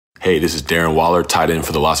Hey, this is Darren Waller, tight end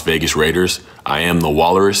for the Las Vegas Raiders. I am the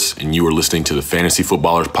Walrus, and you are listening to the Fantasy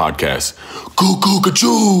Footballers Podcast.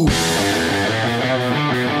 Coo-coo-ca-choo!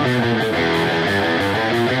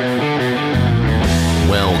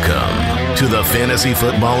 Welcome to the Fantasy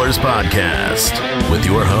Footballers Podcast with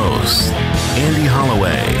your hosts, Andy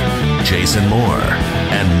Holloway, Jason Moore,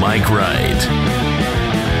 and Mike Wright.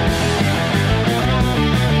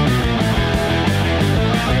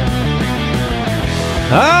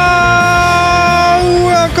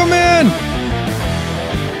 Welcome in.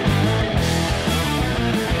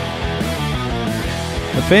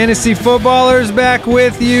 The Fantasy Footballers back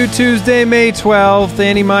with you Tuesday, May 12th.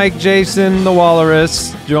 Andy, Mike, Jason, the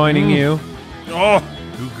Walrus joining you. Oh,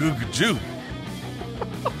 goo-goo-goo-goo.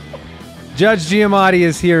 Judge Giamatti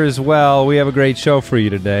is here as well. We have a great show for you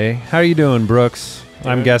today. How are you doing, Brooks?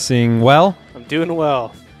 I'm guessing well? I'm doing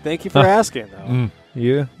well. Thank you for asking, though.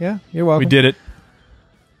 Yeah, you're welcome. We did it.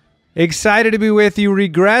 Excited to be with you.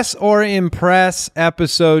 Regress or Impress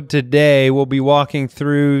episode today. We'll be walking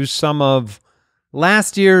through some of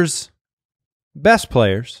last year's best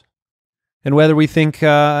players and whether we think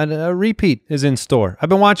a repeat is in store. I've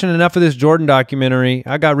been watching enough of this Jordan documentary.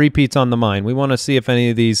 I got repeats on the mind. We want to see if any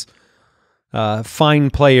of these fine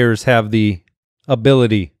players have the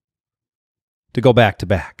ability to go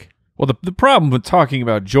back-to-back. Well, the problem with talking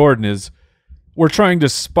about Jordan is we're trying to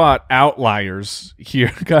spot outliers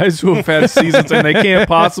here, guys who have had seasons and they can't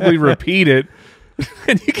possibly repeat it.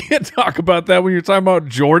 And you can't talk about that when you're talking about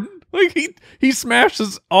Jordan. Like he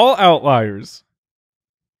smashes all outliers.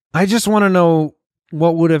 I just want to know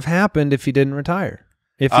what would have happened if he didn't retire.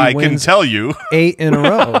 If he I can wins tell you 8 in a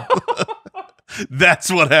row. That's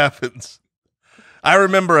what happens. I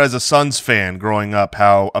remember as a Suns fan growing up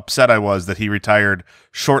how upset I was that he retired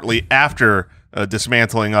shortly after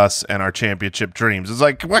dismantling us and our championship dreams. It's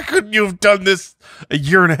like, why couldn't you have done this a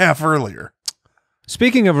year and a half earlier?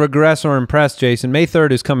 Speaking of regress or impress, Jason, May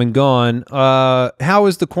 3rd is come and gone. How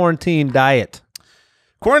is the quarantine diet?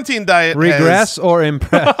 Quarantine diet Regress or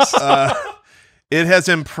impress? It has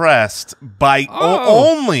impressed by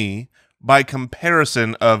only by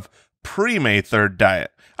comparison of pre-May 3rd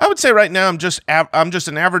diet. I would say right now I'm just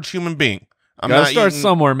an average human being. I'm Gotta not start eating,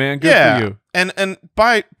 somewhere, man. Good for you. And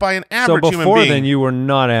by an average So human before being, then you were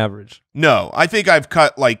not average. No, I think I've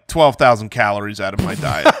cut like 12,000 calories out of my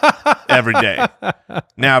diet every day.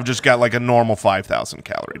 Now I've just got like a normal 5,000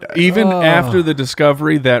 calorie diet. Even after the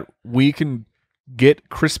discovery that we can get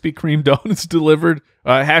Krispy Kreme donuts delivered,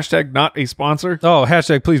 hashtag not a sponsor. Oh,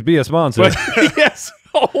 hashtag please be a sponsor. But yes.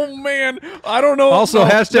 Oh, man. I don't know. Also,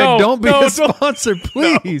 hashtag don't be a sponsor,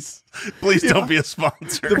 please. Please don't be a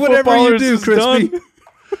sponsor. Whatever you do, is Crispy. done.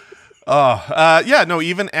 Yeah, no.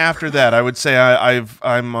 Even after that, I would say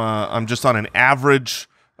I'm just on an average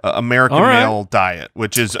American male diet,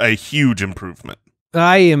 which is a huge improvement.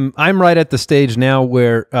 I'm right at the stage now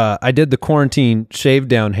where I did the quarantine shave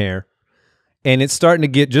down hair, and it's starting to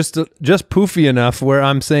get just poofy enough where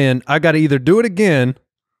I'm saying I got to either do it again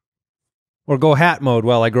or go hat mode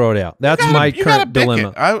while I grow it out. That's my current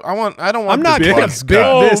dilemma. I don't want. I'm not the going bugs to big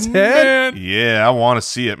cut. this head. Man. Yeah, I want to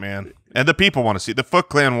see it, man. And the people want to see it. The Foot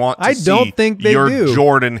Clan want to see don't think they your do.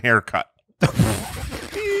 Jordan haircut.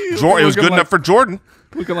 It was good enough for Jordan.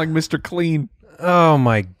 Looking like Mr. Clean. Oh,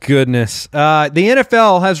 my goodness. The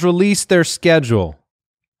NFL has released their schedule.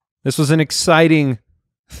 This was an exciting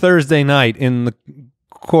Thursday night in the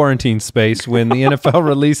quarantine space when the NFL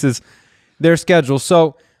releases their schedule.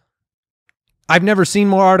 So I've never seen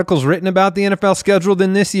more articles written about the NFL schedule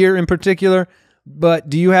than this year in particular, but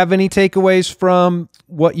do you have any takeaways from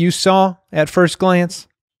what you saw at first glance?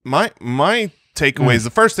 My takeaway is the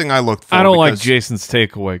first thing I looked for. I don't like Jason's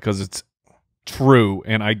takeaway because it's true,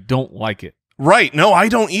 and I don't like it. Right. No, I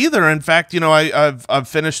don't either. In fact, I've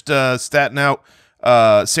finished statting out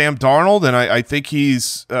Sam Darnold, and I think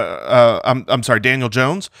he's I'm sorry, Daniel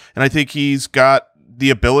Jones, and I think he's got the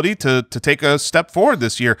ability to take a step forward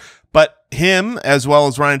this year. But him, as well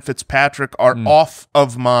as Ryan Fitzpatrick, are off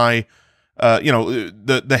of my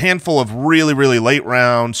the handful of really, really late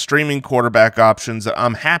round streaming quarterback options that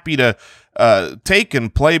I'm happy to take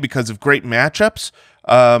and play because of great matchups.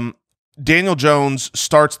 Daniel Jones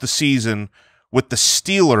starts the season with the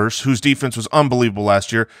Steelers, whose defense was unbelievable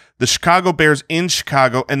last year, the Chicago Bears in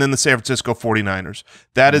Chicago, and then the San Francisco 49ers.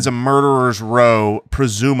 That is a murderer's row,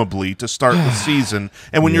 presumably, to start the season.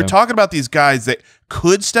 And when you're talking about these guys that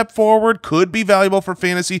could step forward, could be valuable for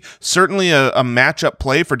fantasy, certainly a matchup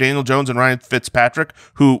play for Daniel Jones and Ryan Fitzpatrick,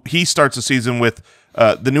 who he starts the season with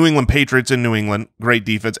the New England Patriots in New England, great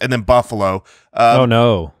defense, and then Buffalo. Oh,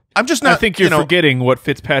 no. I'm just not. I think you're forgetting what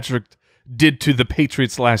Fitzpatrick did to the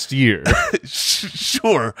Patriots last year.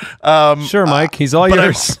 Sure. Sure, Mike. He's all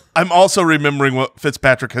yours. I'm also remembering what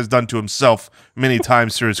Fitzpatrick has done to himself many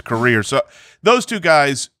times through his career. So those two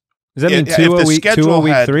guys. Does that mean two a week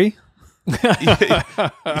 3?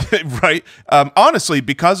 Right. Honestly,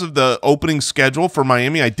 because of the opening schedule for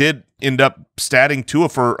Miami, I did end up statting Tua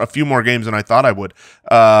for a few more games than I thought I would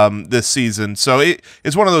this season. So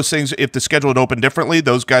it's one of those things. If the schedule had opened differently,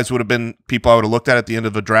 those guys would have been people I would have looked at the end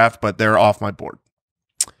of the draft, but they're off my board.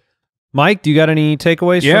 Mike, do you got any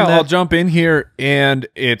takeaways from that? Yeah, I'll jump in here, and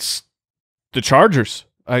it's the Chargers.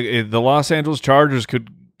 The Los Angeles Chargers could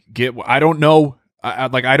get – I don't know.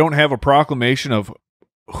 I don't have a proclamation of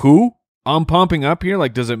who I'm pumping up here.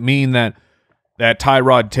 Like, does it mean that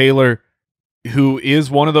Tyrod Taylor, who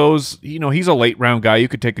is one of those, he's a late round guy you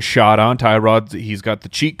could take a shot on. Tyrod, he's got the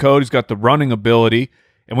cheat code, he's got the running ability,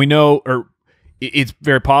 and we know, or it's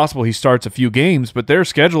very possible he starts a few games, but their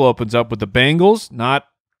schedule opens up with the Bengals, not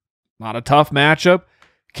a tough matchup.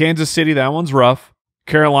 Kansas City, that one's rough.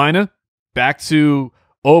 Carolina, back to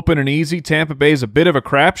open and easy. Tampa Bay is a bit of a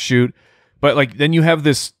crapshoot, but then you have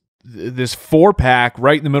this 4-pack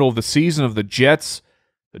right in the middle of the season of the Jets,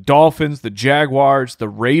 the Dolphins, the Jaguars, the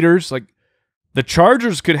Raiders. Like, the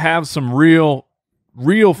Chargers could have some real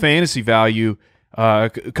fantasy value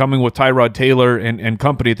coming with Tyrod Taylor and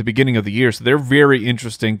company at the beginning of the year. So they're very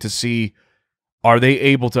interesting to see, are they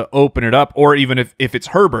able to open it up? Or even if it's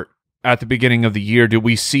Herbert at the beginning of the year, do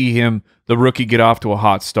we see him, the rookie, get off to a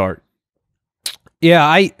hot start? Yeah,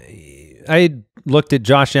 I looked at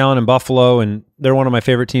Josh Allen in Buffalo, and they're one of my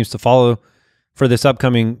favorite teams to follow for this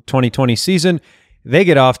upcoming 2020 season. They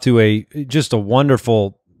get off to just a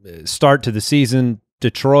wonderful start to the season.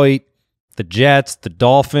 Detroit, the Jets, the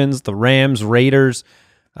Dolphins, the Rams, Raiders.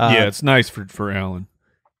 Yeah, it's nice for Allen.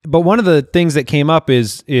 But one of the things that came up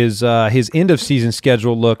is his end of season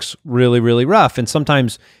schedule looks really, really rough, and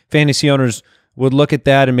sometimes fantasy owners would look at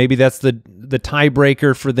that, and maybe that's the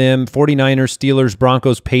tiebreaker for them. 49ers, Steelers,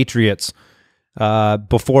 Broncos, Patriots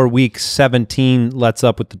before week 17 lets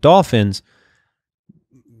up with the Dolphins.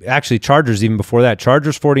 Actually, Chargers even before that.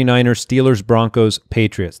 Chargers, 49ers, Steelers, Broncos,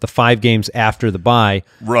 Patriots. The 5 games after the bye.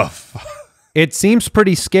 Rough. It seems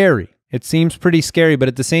pretty scary. But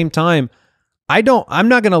at the same time, I'm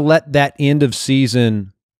not going to let that end of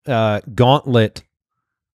season gauntlet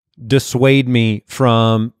dissuade me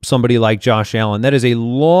from somebody like Josh Allen. That is a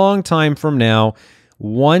long time from now.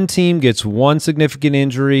 One team gets one significant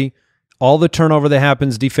injury, all the turnover that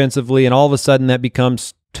happens defensively, and all of a sudden that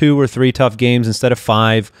becomes 2 or 3 tough games instead of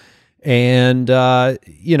 5. And,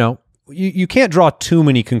 you can't draw too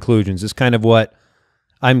many conclusions is kind of what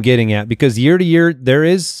I'm getting at, because year to year there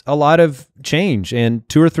is a lot of change, and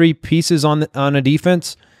 2 or 3 pieces on a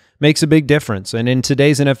defense makes a big difference. And in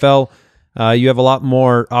today's NFL, you have a lot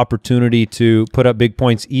more opportunity to put up big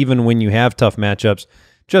points even when you have tough matchups,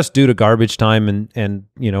 just due to garbage time. And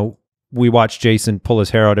we watch Jason pull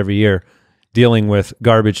his hair out every year dealing with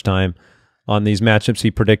garbage time on these matchups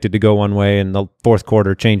he predicted to go one way, and the fourth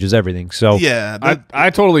quarter changes everything. So yeah, I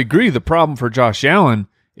totally agree. The problem for Josh Allen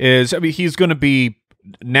is, he's going to be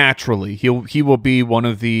naturally, he will be one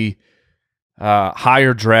of the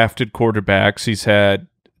higher drafted quarterbacks. He's had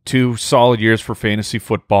 2 solid years for fantasy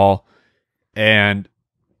football, and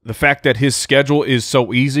the fact that his schedule is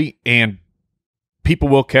so easy, and people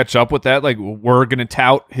will catch up with that. Like, we're going to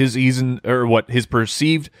tout his his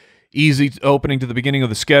perceived easy opening to the beginning of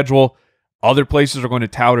the schedule. Other places are going to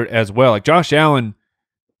tout it as well. Like, Josh Allen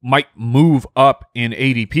might move up in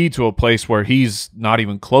ADP to a place where he's not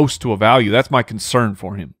even close to a value. That's my concern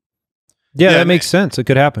for him. Yeah, that makes sense. It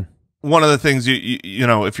could happen. One of the things, you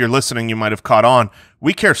know, if you're listening, you might have caught on.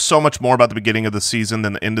 We care so much more about the beginning of the season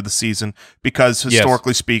than the end of the season, because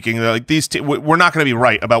historically speaking, like we're not going to be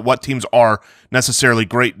right about what teams are necessarily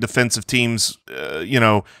great defensive teams,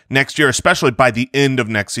 next year, especially by the end of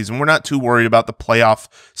next season. We're not too worried about the playoff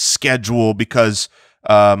schedule because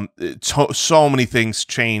so many things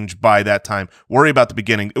change by that time. Worry about the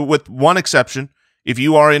beginning, with one exception. If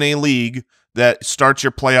you are in a league that starts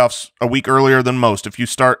your playoffs a week earlier than most, if you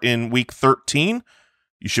start in week 13,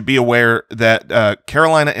 you should be aware that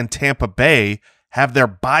Carolina and Tampa Bay have their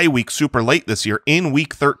bye week super late this year in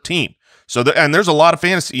week 13. So, and there's a lot of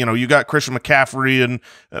fantasy. You got Christian McCaffrey and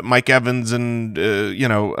Mike Evans and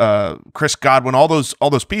Chris Godwin, all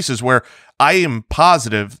those pieces where I am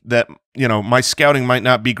positive that my scouting might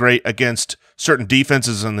not be great against certain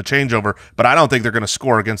defenses in the changeover, but I don't think they're going to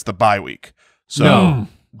score against the bye week. So no,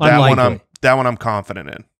 that one I'm confident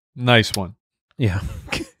in. Nice one. Yeah.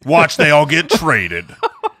 Watch they all get traded.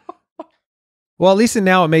 Well, at least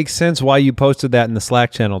now it makes sense why you posted that in the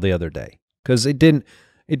Slack channel the other day, because it didn't.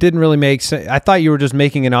 it didn't really make sense. I thought you were just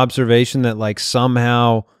making an observation that like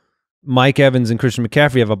somehow Mike Evans and Christian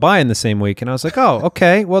McCaffrey have a bye in the same week, and I was like, oh,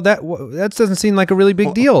 okay. Well, that doesn't seem like a really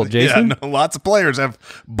big deal, Jason. Yeah, no, lots of players have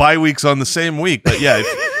bye weeks on the same week, but yeah,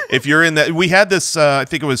 if you're in that, we had this. I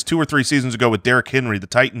think it was 2 or 3 seasons ago with Derrick Henry. The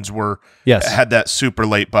Titans had that super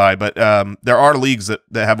late bye, but there are leagues that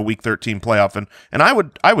have a Week 13 playoff, and I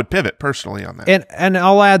would pivot personally on that. And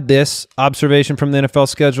I'll add this observation from the NFL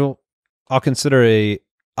schedule. I'll consider a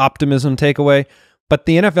optimism takeaway, but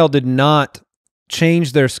the NFL did not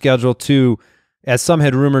change their schedule to, as some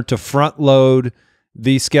had rumored, to front load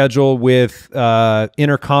the schedule with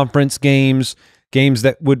interconference games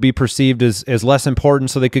that would be perceived as less important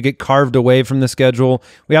so they could get carved away from the schedule.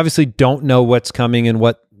 We obviously don't know what's coming and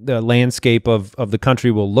what the landscape of the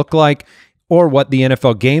country will look like or what the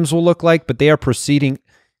NFL games will look like, but they are proceeding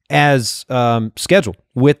as scheduled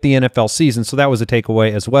with the NFL season. So that was a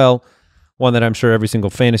takeaway as well, one that I'm sure every single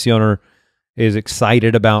fantasy owner is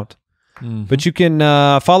excited about. But you can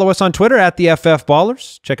follow us on Twitter at the FF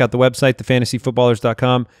Ballers. Check out the website,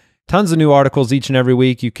 thefantasyfootballers.com. Tons of new articles each and every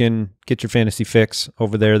week. You can get your fantasy fix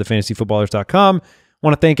over there, thefantasyfootballers.com.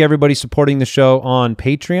 Want to thank everybody supporting the show on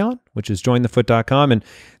Patreon, which is jointhefoot.com. And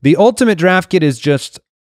the Ultimate Draft Kit is just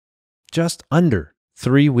under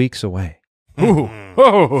 3 weeks away. Ooh.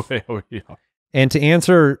 Oh, yeah. And to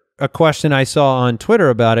answer a question I saw on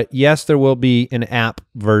Twitter about it, yes, there will be an app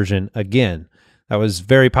version again. That was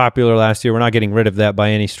very popular last year. We're not getting rid of that by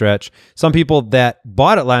any stretch. Some people that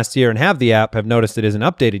bought it last year and have the app have noticed it isn't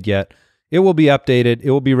updated yet. It will be updated.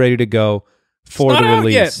 It will be ready to go for the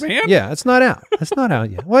release. It's not out yet, man. Yeah, it's not out. It's not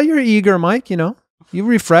out yet. Well, you're eager, Mike. You know, you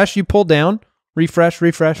refresh, you pull down, refresh.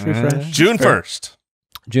 June 1st.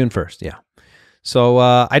 June 1st, yeah. So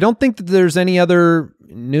I don't think that there's any other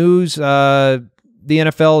news. The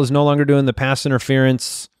NFL is no longer doing the pass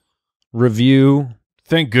interference review.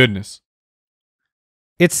 Thank goodness.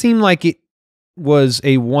 It seemed like it was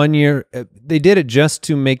a 1 year. They did it just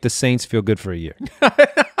to make the Saints feel good for a year,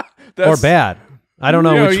 or bad. I don't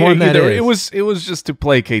know which one that is. It was just to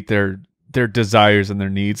placate their desires and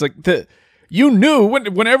their needs. Like you knew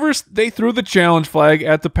whenever they threw the challenge flag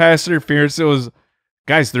at the pass interference, it was,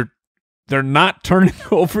 guys, they're not turning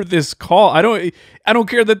over this call. I don't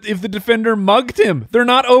care that if the defender mugged him, they're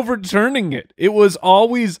not overturning it. It was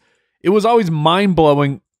always mind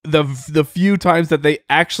blowing. The few times that they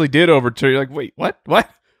actually did overturn, you're like, wait, what?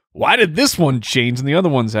 Why did this one change and the other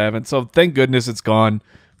ones haven't? So thank goodness it's gone.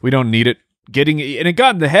 We don't need it. And it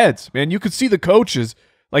got in the heads, man. You could see the coaches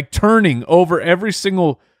like turning over every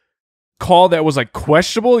single call that was like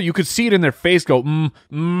questionable. You could see it in their face go,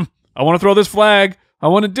 I want to throw this flag. I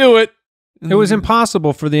want to do it. It was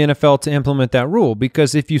impossible for the NFL to implement that rule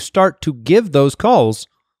because if you start to give those calls,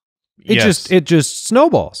 it just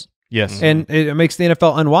snowballs. Yes. And it makes the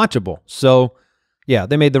NFL unwatchable. So, yeah,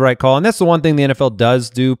 they made the right call. And that's the one thing the NFL does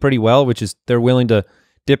do pretty well, which is they're willing to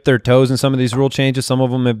dip their toes in some of these rule changes. Some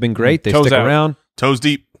of them have been great. They stick around. Toes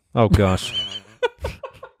deep. Oh, gosh.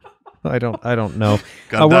 I don't know.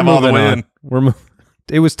 Got them all the way in.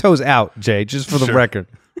 It was toes out, Jay, just for the record.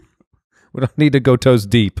 We don't need to go toes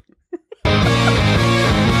deep.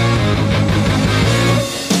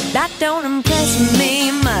 That don't impress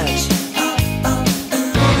me much.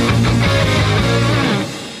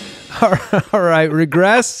 All right,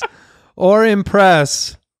 Regress or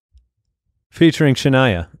Impress, featuring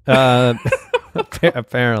Shania.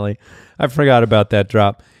 Apparently. I forgot about that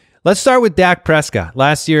drop. Let's start with Dak Prescott.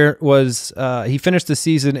 Last year was he finished the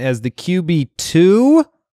season as the QB2.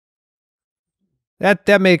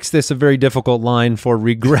 That makes this a very difficult line for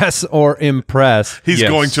Regress or Impress. He's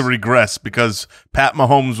going to regress because Pat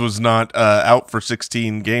Mahomes was not out for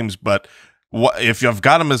 16 games, but if you've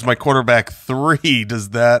got him as my quarterback 3, is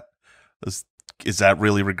that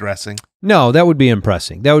really regressing? No, that would be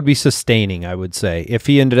impressing. That would be sustaining, I would say. If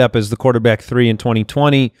he ended up as the quarterback 3 in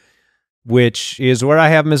 2020, which is where I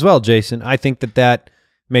have him as well, Jason, I think that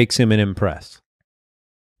makes him an impress.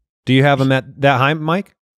 Do you have him at that high,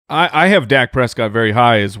 Mike? I have Dak Prescott very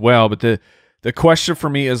high as well, but the question for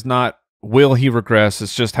me is not will he regress,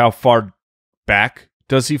 it's just how far back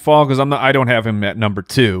does he fall, because I don't have him at number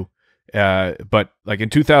 2. But like in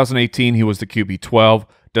 2018, he was the QB 12.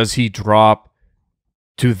 Does he drop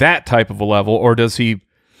to that type of a level, or does he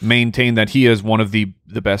maintain that he is one of the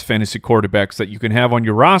best fantasy quarterbacks that you can have on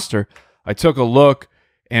your roster? I took a look,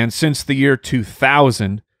 and since the year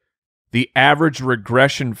 2000, the average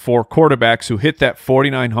regression for quarterbacks who hit that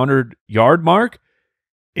 4,900-yard mark,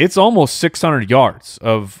 it's almost 600 yards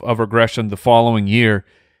of regression the following year.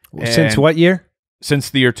 Since what year? Since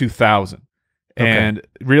the year 2000. Okay. And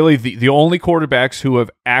really the only quarterbacks who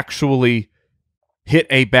have actually hit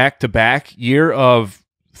a back-to-back year of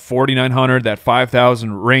 4,900, that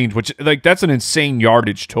 5,000 range, which like that's an insane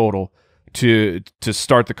yardage total to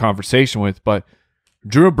start the conversation with. But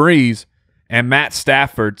Drew Brees and Matt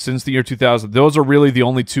Stafford since the year 2000, those are really the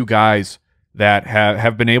only two guys that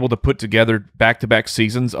have been able to put together back-to-back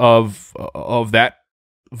seasons of that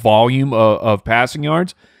volume of passing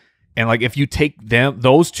yards. And like if you take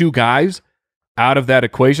those two guys out of that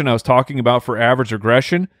equation I was talking about for average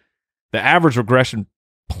regression, the average regression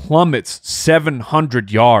plummets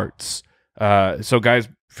 700 yards. So guys,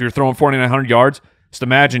 if you're throwing 4,900 yards, just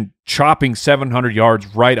imagine chopping 700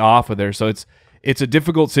 yards right off of there. So it's a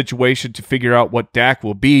difficult situation to figure out what Dak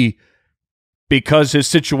will be, because his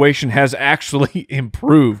situation has actually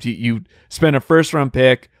improved. You spent a first-round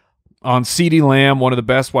pick on CeeDee Lamb, one of the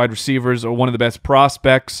best wide receivers or one of the best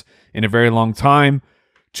prospects in a very long time.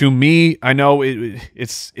 To me, I know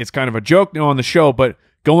it's kind of a joke now on the show, but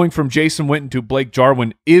going from Jason Witten to Blake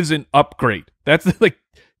Jarwin is an upgrade. That's like,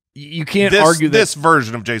 you can't argue that. This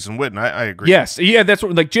version of Jason Witten, I agree. Yes, yeah, that's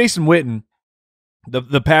what, like Jason Witten,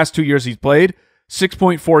 the past 2 years he's played,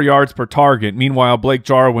 6.4 yards per target. Meanwhile, Blake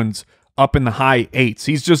Jarwin's up in the high 8s.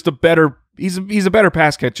 He's just a better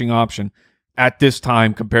pass catching option at this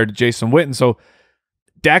time compared to Jason Witten. So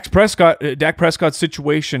Dak Prescott's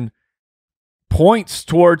situation points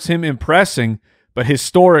towards him impressing, but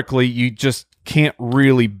historically you just can't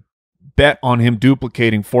really bet on him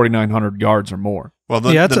duplicating 4,900 yards or more. Well,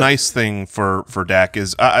 the nice thing for Dak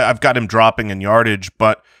is I've got him dropping in yardage,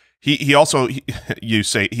 but he also you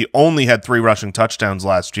say he only had 3 rushing touchdowns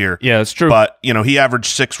last year. Yeah, that's true. But he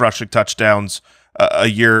averaged 6 rushing touchdowns a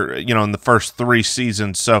year, in the first 3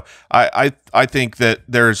 seasons. So I think that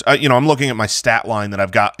there's I'm looking at my stat line that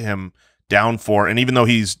I've got him down for, and even though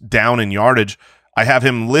he's down in yardage, I have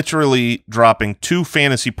him literally dropping 2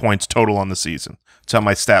 fantasy points total on the season. That's how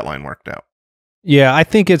my stat line worked out. Yeah, I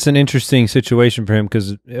think it's an interesting situation for him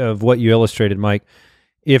because of what you illustrated, Mike.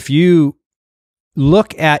 If you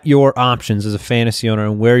look at your options as a fantasy owner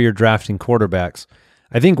and where you're drafting quarterbacks,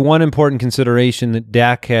 I think one important consideration that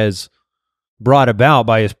Dak has brought about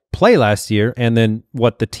by his play last year and then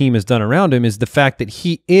what the team has done around him is the fact that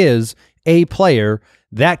he is a player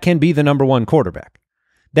that can be the #1 quarterback.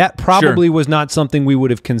 That probably was not something we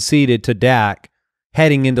would have conceded to Dak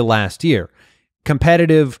heading into last year.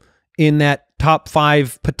 Competitive in that top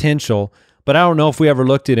 5 potential, but I don't know if we ever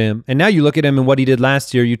looked at him. And now you look at him and what he did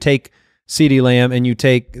last year. You take CeeDee Lamb and you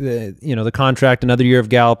take the contract, another year of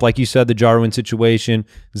Gallup, like you said, the Jarwin situation,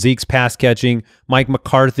 Zeke's pass catching, Mike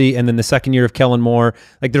McCarthy, and then the second year of Kellen Moore.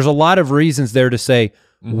 Like there's a lot of reasons there to say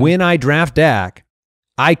when I draft Dak,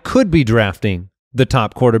 I could be drafting the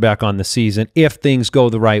top quarterback on the season if things go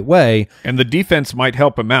the right way. And the defense might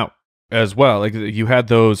help him out as well. Like you had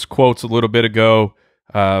those quotes a little bit ago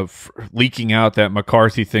leaking out that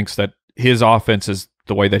McCarthy thinks that his offense is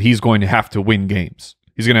the way that he's going to have to win games.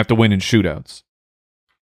 He's going to have to win in shootouts.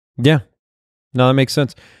 Yeah. No, that makes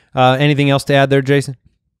sense. Anything else to add there, Jason?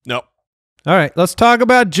 Nope. All right. Let's talk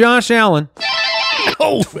about Josh Allen.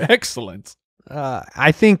 Oh, excellent.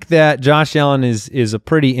 I think that Josh Allen is a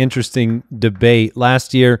pretty interesting debate.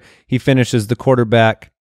 Last year, he finished as the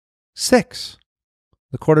quarterback 6.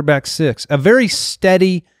 The quarterback 6. A very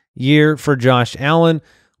steady year for Josh Allen.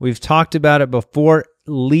 We've talked about it before.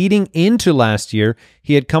 Leading into last year,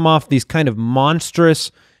 he had come off these kind of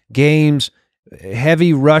monstrous games,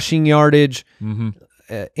 heavy rushing yardage,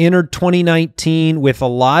 entered 2019 with a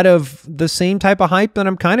lot of the same type of hype that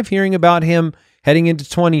I'm kind of hearing about him heading into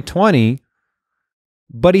 2020,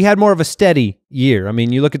 but he had more of a steady year. I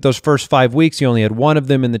mean, you look at those first 5 weeks, he only had 1 of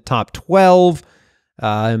them in the top 12.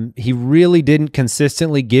 He really didn't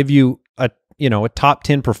consistently give you a top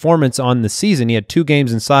 10 performance on the season. He had 2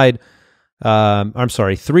 games inside,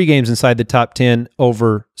 3 games inside the top 10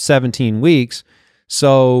 over 17 weeks.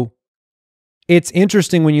 So it's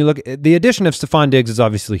interesting when you look at the addition of Stephon Diggs is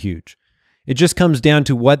obviously huge. It just comes down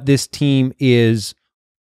to what this team is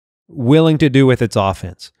willing to do with its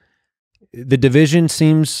offense. The division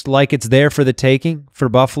seems like it's there for the taking for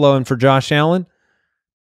Buffalo and for Josh Allen.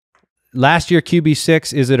 Last year,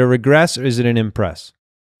 QB6, is it a regress or is it an impress?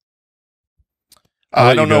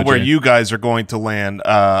 I don't know where you guys are going to land.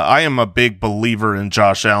 I am a big believer in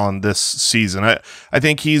Josh Allen this season. I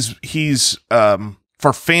think he's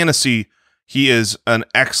for fantasy, he is an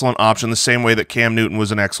excellent option, the same way that Cam Newton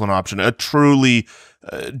was an excellent option. A truly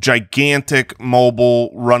gigantic, mobile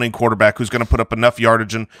running quarterback who's going to put up enough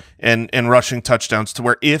yardage and rushing touchdowns to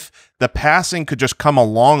where if the passing could just come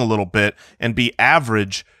along a little bit and be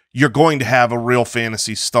average, you're going to have a real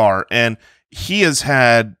fantasy star. And he has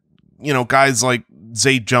had, guys like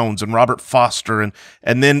Zay Jones and Robert Foster,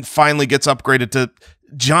 and then finally gets upgraded to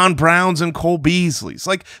John Browns and Cole Beasleys.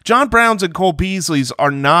 Like, John Browns and Cole Beasleys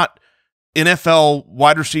are not NFL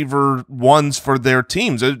wide receiver ones for their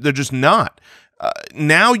teams. They're just not.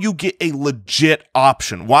 Now you get a legit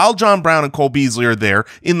option. While John Brown and Cole Beasley are there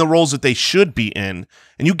in the roles that they should be in,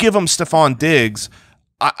 and you give them Stephon Diggs,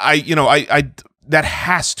 I that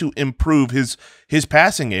has to improve his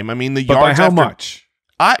passing game. I mean, the yards. By how much?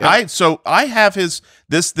 I have his.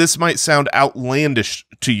 This might sound outlandish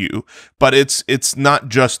to you, but it's not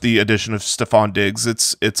just the addition of Stephon Diggs.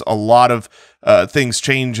 It's a lot of things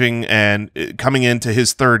changing and coming into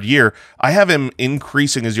his third year. I have him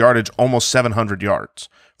increasing his yardage almost 700 yards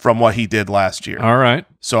from what he did last year. All right.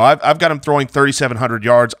 So I've got him throwing 3,700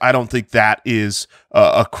 yards. I don't think that is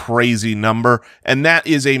a crazy number, and that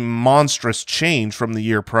is a monstrous change from the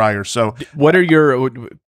year prior. So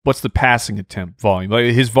what's the passing attempt volume? Like,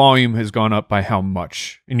 his volume has gone up by how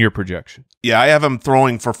much in your projection? Yeah, I have him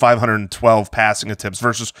throwing for 512 passing attempts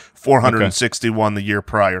versus 461 the year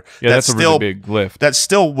prior. Yeah, that's a really big lift. That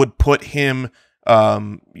still would put him,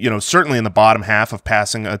 certainly in the bottom half of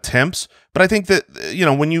passing attempts. But I think that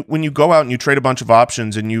when you go out and you trade a bunch of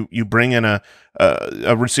options and you bring in a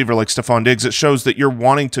receiver like Stephon Diggs, it shows that you're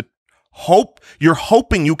wanting to you're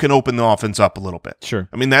hoping you can open the offense up a little bit. Sure.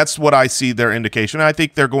 I mean, that's what I see their indication. I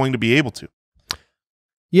think they're going to be able to.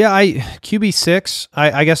 Yeah, QB6,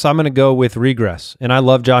 I guess I'm going to go with Regress. And I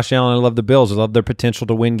love Josh Allen. I love the Bills. I love their potential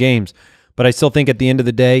to win games. But I still think at the end of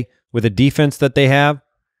the day, with the defense that they have,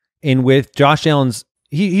 and with Josh Allen's,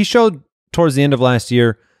 he showed towards the end of last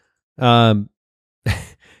year that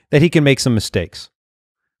he can make some mistakes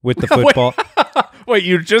with the football. Wait,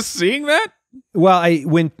 you're just seeing that? Well,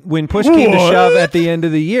 when push came to shove at the end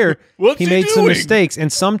of the year, he made some mistakes.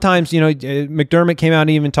 And sometimes, McDermott came out and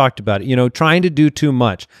even talked about it, trying to do too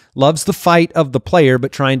much. Loves the fight of the player,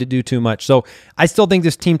 but trying to do too much. So I still think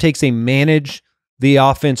this team takes a manage the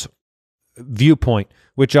offense viewpoint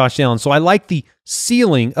with Josh Allen. So I like the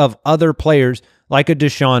ceiling of other players like a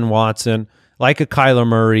Deshaun Watson, like a Kyler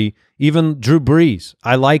Murray, even Drew Brees.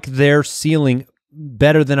 I like their ceiling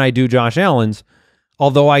better than I do Josh Allen's.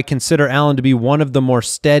 Although I consider Allen to be one of the more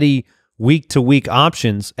steady week-to-week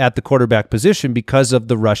options at the quarterback position because of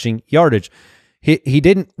the rushing yardage. He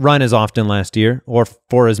didn't run as often last year or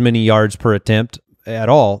for as many yards per attempt at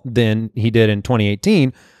all than he did in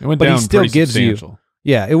 2018. It went but down he still pretty gives substantial.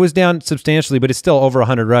 Yeah, it was down substantially, but it's still over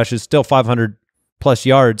 100 rushes, still 500-plus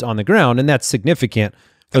yards on the ground, and that's significant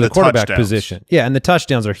for the quarterback position. Yeah, and the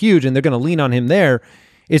touchdowns are huge, and they're going to lean on him there.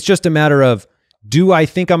 It's just a matter of, do I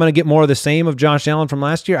think I'm going to get more of the same of Josh Allen from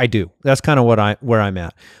last year? I do. That's kind of where I'm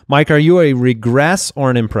at. Mike, are you a regress or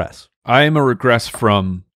an impress? I am a regress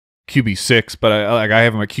from QB6, but I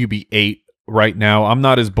have him at QB8 right now. I'm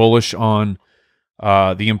not as bullish on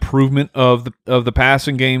the improvement of the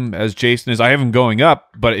passing game as Jason is. I have him going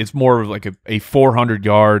up, but it's more of like a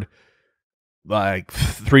 400-yard, like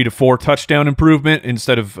 3 to 4 touchdown improvement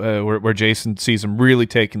instead of where Jason sees him really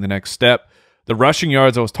taking the next step. The rushing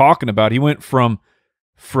yards I was talking about, he went from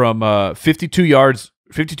 52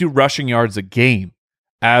 rushing yards a game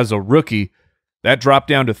as a rookie. That dropped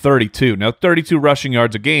down to 32. Now, 32 rushing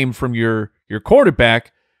yards a game from your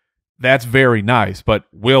quarterback, that's very nice. But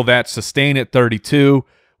will that sustain at 32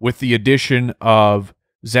 with the addition of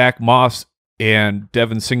Zach Moss and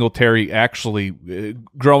Devin Singletary actually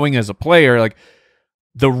growing as a player? Like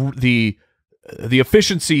the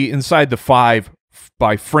efficiency inside the 5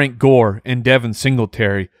 by Frank Gore and Devin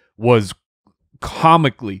Singletary was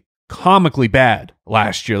comically bad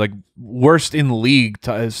last year, like worst in the league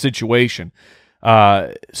situation.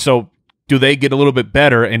 So do they get a little bit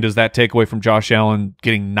better, and does that take away from Josh Allen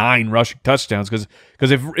getting 9 rushing touchdowns? Because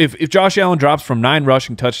if Josh Allen drops from 9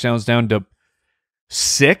 rushing touchdowns down to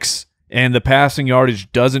 6 and the passing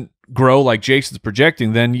yardage doesn't grow like Jason's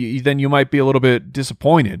projecting, then you might be a little bit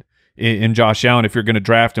disappointed in Josh Allen if you're going to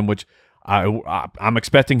draft him, which I'm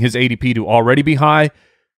expecting his ADP to already be high,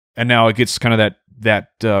 and now it gets kind of that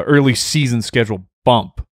early season schedule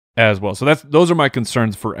bump as well. So those are my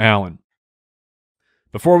concerns for Allen.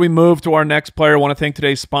 Before we move to our next player, I want to thank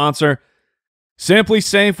today's sponsor, Simply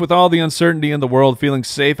Safe. With all the uncertainty in the world, feeling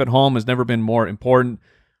safe at home has never been more important,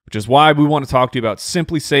 which is why we want to talk to you about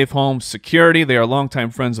Simply Safe Home Security. They are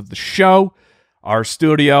longtime friends of the show, our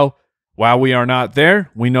studio. While we are not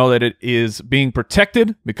there, we know that it is being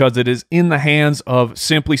protected because it is in the hands of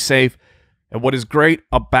Simply Safe. And what is great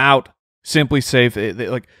about Simply Safe,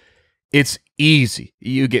 it's easy.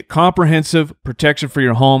 You get comprehensive protection for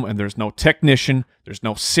your home, and there's no technician, there's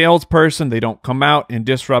no salesperson. They don't come out and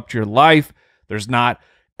disrupt your life. There's not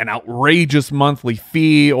an outrageous monthly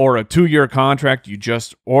fee or a 2-year contract. You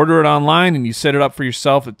just order it online and you set it up for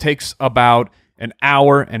yourself. It takes about an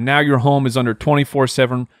hour, and now your home is under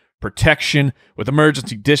 24/7 protection with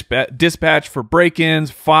emergency dispatch for break-ins,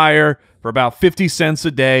 fire, for about 50 cents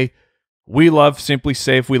a day. We love Simply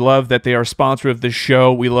Safe. We love that they are a sponsor of this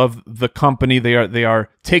show. We love the company. They are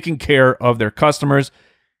taking care of their customers.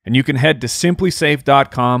 And you can head to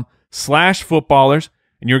simplysafe.com/footballers,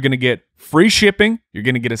 and you're going to get free shipping. You're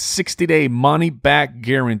going to get a 60-day money-back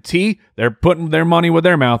guarantee. They're putting their money where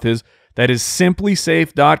their mouth is. That is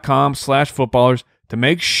simplysafe.com/footballers to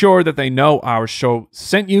make sure that they know our show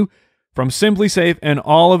sent you. From Simply Safe and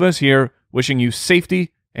all of us here, wishing you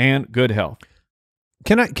safety and good health.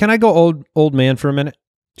 Can I go old man for a minute?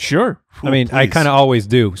 Sure. I mean, I kind of always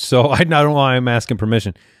do, so I don't know why I'm asking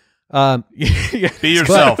permission. Yeah. Be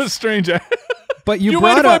yourself. But, strange. But you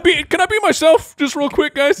mind brought up, can I be myself just real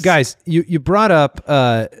quick, guys? Guys, you brought up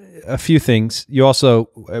a few things. You also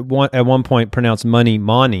at one point pronounced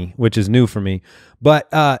money, which is new for me. But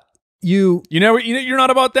you're not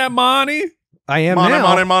about that money. I am money, now.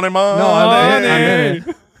 money. No, I'm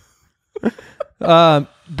in it.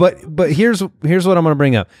 But here's what I'm going to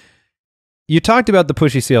bring up. You talked about the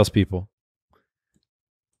pushy salespeople.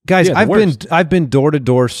 Guys, Yeah, I've been door to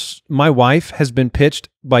door. My wife has been pitched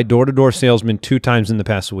by door to door salesmen 2 times in the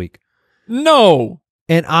past week. No.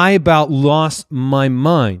 And I about lost my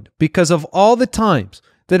mind because of all the times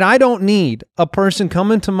that I don't need a person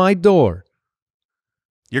coming to my door.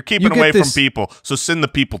 You're keeping away from people, so send the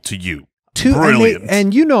people to you. Brilliant.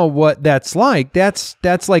 And you know what that's like. That's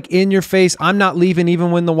like in your face. I'm not leaving even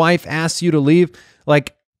when the wife asks you to leave.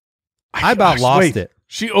 Like, I about lost it.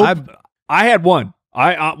 I had one.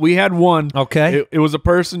 We had one. Okay. It was a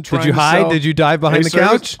person trying to Did you hide? sell Did you dive behind the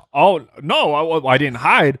service. couch? Oh, no, I didn't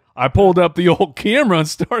hide. I pulled up the old camera and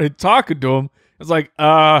started talking to him. It's like, and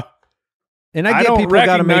I get don't people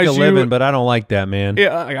got to make a recognize you. living, but I don't like that, man.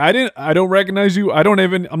 yeah, I don't recognize you.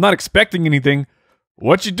 I'm not expecting anything.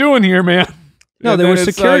 What you doing here, man? No, And they then were it's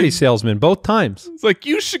security like- salesmen both times. It's like,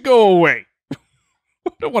 you should go away. I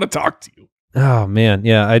don't want to talk to you. Oh man,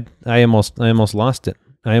 yeah, I almost lost it.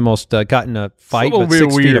 I almost got in a fight, little but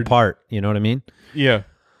 6 feet weird. apart. You know what I mean? Yeah.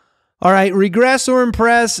 All right, regress or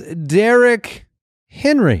impress, Derrick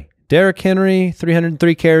Henry. Derrick Henry,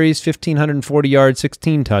 303 carries, 1,540 yards,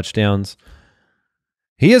 16 touchdowns.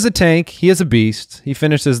 He is a tank. He is a beast. He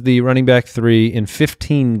finished as the running back 3 in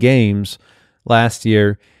 15 games last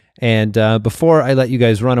year. And before I let you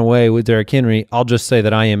guys run away with Derrick Henry, I'll just say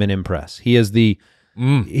that I am an impress. He is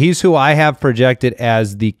he's who I have projected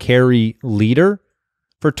as the carry leader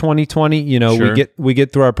for 2020. You know, Sure. we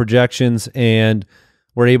get through our projections and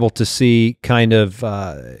we're able to see kind of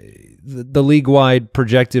the league-wide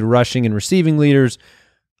projected rushing and receiving leaders.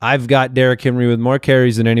 I've got Derrick Henry with more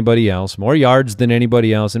carries than anybody else, more yards than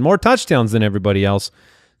anybody else, and more touchdowns than everybody else.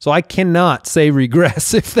 So I cannot say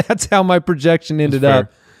regress if that's how my projection ended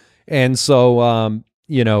up. And so,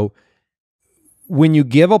 you know, when you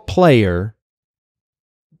give a player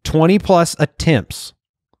 20-plus attempts,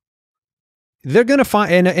 they're going to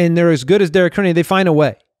find, and they're as good as Derrick Henry, they find a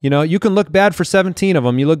way. You know, you can look bad for 17 of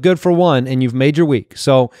them. You look good for 1, and you've made your week.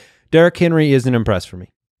 So Derrick Henry is an impress for me.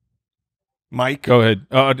 Mike? Go ahead.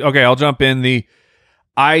 Okay, I'll jump in.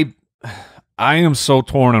 I am so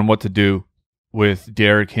torn on what to do with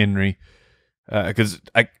Derrick Henry because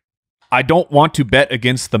I don't want to bet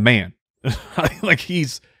against the man. Like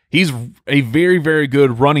he's a very, very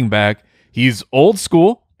good running back. He's old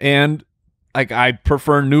school, and like I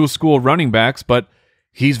prefer new school running backs, but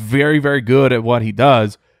he's very, very good at what he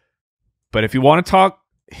does. But if you want to talk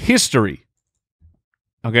history,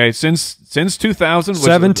 okay, since 2000,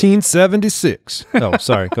 1776. Oh,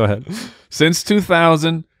 sorry. Go ahead. Since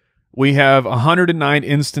 2000, we have 109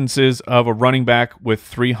 instances of a running back with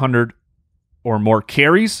 300 or more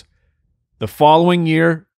carries. The following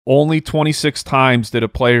year, only 26 times did a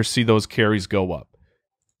player see those carries go up.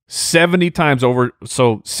 70 times over,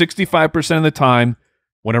 so 65% of the time,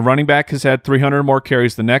 when a running back has had 300 or more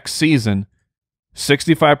carries the next season,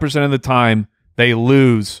 65% of the time, they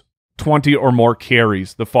lose 20 or more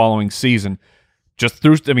carries the following season. Just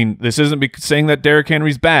through, I mean, this isn't saying that Derrick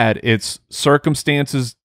Henry's bad. It's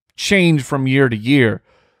circumstances change from year to year.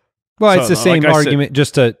 Well, So, it's the same like I argument.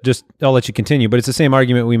 I'll let you continue, but it's the same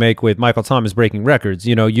argument we make with Michael Thomas breaking records.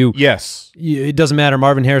 You know, Yes. it doesn't matter.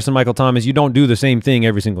 Marvin Harrison, Michael Thomas, you don't do the same thing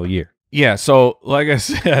every single year. Yeah, so like I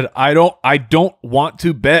said, I don't want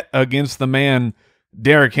to bet against the man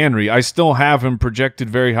Derrick Henry. I still have him projected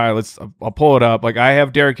very high. I'll pull it up. Like I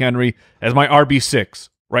have Derrick Henry as my RB6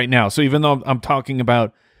 right now. So even though I'm talking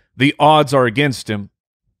about the odds are against him,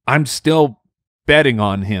 I'm still betting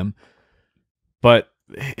on him. But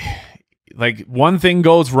like one thing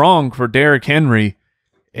goes wrong for Derrick Henry,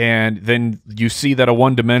 and then you see that a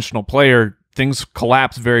one-dimensional player, things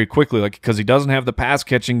collapse very quickly, like because he doesn't have the pass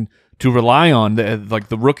catching to rely on. Like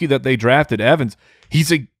the rookie that they drafted, Evans,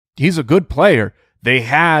 he's a good player. They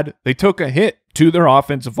took a hit to their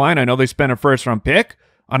offensive line. I know they spent a first-round pick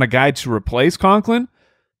on a guy to replace Conklin,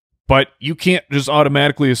 but you can't just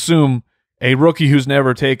automatically assume a rookie who's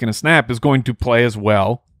never taken a snap is going to play as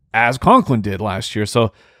well as Conklin did last year.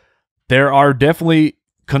 So there are definitely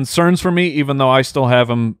concerns for me, even though I still have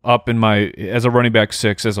him up in my as a running back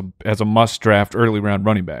 6 as a must draft early round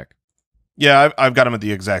running back. Yeah, I've got him at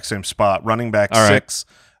the exact same spot, running back 6.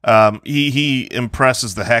 He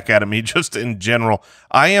impresses the heck out of me just in general.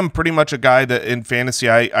 I am pretty much a guy that in fantasy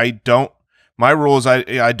I don't. My rule is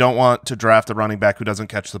I don't want to draft a running back who doesn't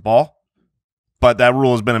catch the ball. But that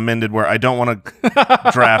rule has been amended where I don't want to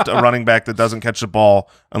draft a running back that doesn't catch the ball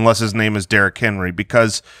unless his name is Derrick Henry,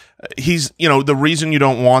 because he's, the reason you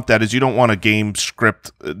don't want that is you don't want a game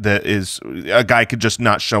script that is a guy could just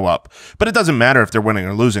not show up. But it doesn't matter if they're winning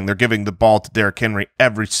or losing. They're giving the ball to Derrick Henry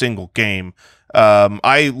every single game.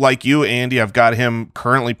 I, like you, Andy, I've got him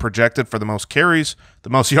currently projected for the most carries, the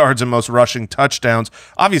most yards, and most rushing touchdowns.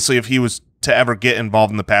 Obviously, if he was to ever get involved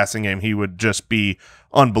in the passing game, he would just be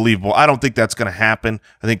unbelievable. I don't think that's going to happen.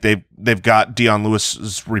 I think they've got Deion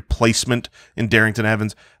Lewis's replacement in Darrington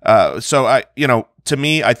Evans. So to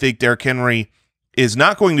me, I think Derrick Henry is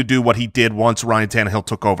not going to do what he did once Ryan Tannehill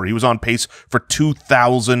took over. He was on pace for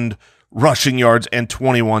 2,000 rushing yards and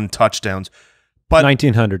 21 touchdowns. But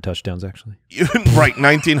 1,900 touchdowns, actually. Right,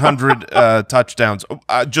 1,900 touchdowns,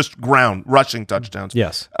 just ground rushing touchdowns.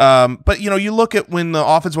 Yes. But you look at when the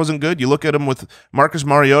offense wasn't good. You look at him with Marcus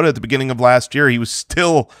Mariota at the beginning of last year. He was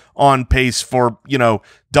still on pace for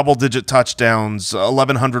double-digit touchdowns,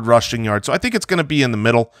 1,100 rushing yards. So I think it's going to be in the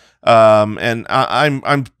middle. And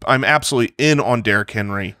I'm absolutely in on Derrick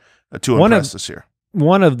Henry to impress this year.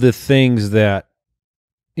 One of the things that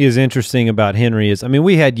is interesting about Henry is,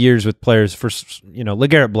 we had years with players,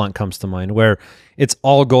 LeGarrette Blount comes to mind, where it's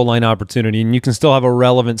all goal line opportunity and you can still have a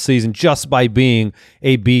relevant season just by being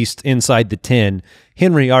a beast inside the 10.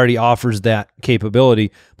 Henry already offers that capability,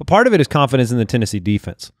 but part of it is confidence in the Tennessee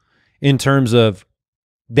defense. In terms of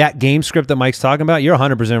that game script that Mike's talking about, you're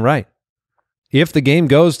 100% right. If the game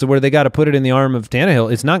goes to where they got to put it in the arm of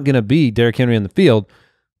Tannehill, it's not going to be Derrick Henry on the field,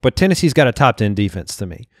 but Tennessee's got a top 10 defense to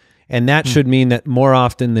me. And that should mean that more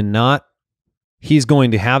often than not, he's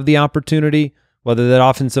going to have the opportunity, whether that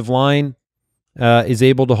offensive line is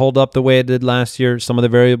able to hold up the way it did last year. Some of the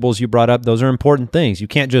variables you brought up, those are important things. You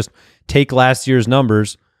can't just take last year's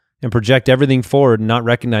numbers and project everything forward and not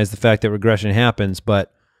recognize the fact that regression happens.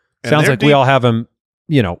 But it sounds like we all have him,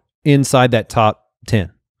 inside that top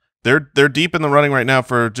 10. They're deep in the running right now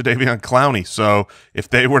for Jadeveon Clowney. So if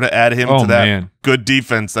they were to add him to that good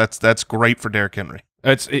defense, that's great for Derrick Henry.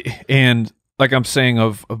 And like I'm saying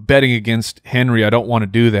of betting against Henry, I don't want to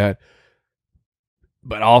do that.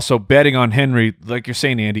 But also betting on Henry, like you're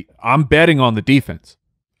saying, Andy, I'm betting on the defense.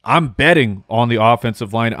 I'm betting on the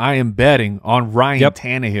offensive line. I am betting on Ryan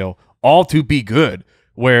Tannehill, all to be good.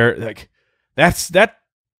 Where that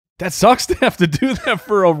sucks to have to do that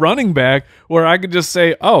for a running back, where I could just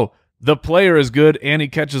say, oh, the player is good and he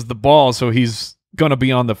catches the ball, so he's gonna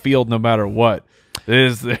be on the field no matter what.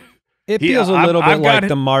 It feels a little bit like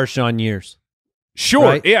the Marshawn years. Sure,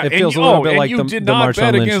 right? yeah. It feels a little bit like you the did not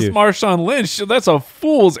bet against Marshawn Lynch. So that's a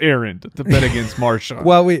fool's errand to bet against Marshawn.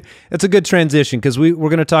 Well, it's a good transition because we're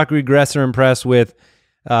going to talk regress or impress with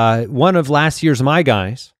one of last year's my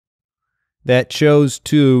guys that chose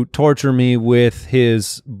to torture me with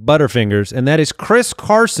his butterfingers, and that is Chris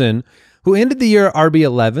Carson, who ended the year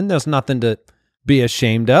RB11. There's nothing to be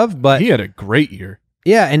ashamed of, but he had a great year.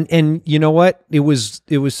 Yeah, and you know what? It was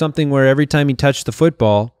something where every time he touched the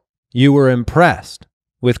football, you were impressed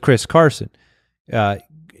with Chris Carson.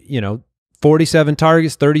 47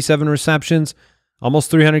 targets, 37 receptions, almost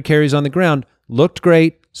 300 carries on the ground, looked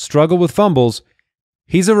great, struggled with fumbles.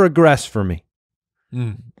 He's a regress for me.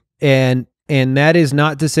 And that is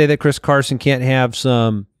not to say that Chris Carson can't have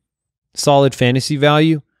some solid fantasy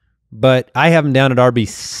value, but I have him down at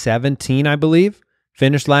RB17, I believe.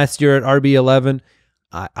 Finished last year at RB11.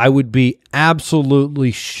 I would be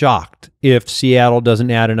absolutely shocked if Seattle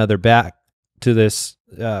doesn't add another back to this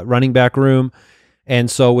running back room.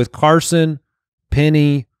 And so with Carson,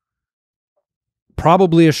 Penny,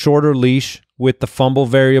 probably a shorter leash with the fumble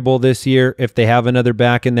variable this year if they have another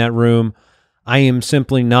back in that room. I am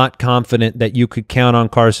simply not confident that you could count on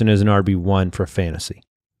Carson as an RB1 for fantasy.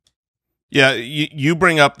 Yeah, you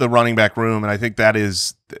bring up the running back room, and I think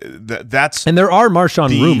that's And there are Marshawn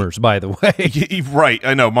rumors, by the way. Right,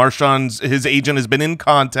 I know. His agent has been in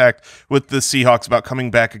contact with the Seahawks about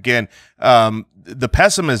coming back again. The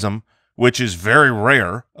pessimism, which is very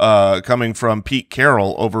rare, coming from Pete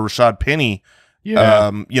Carroll over Rashad Penny.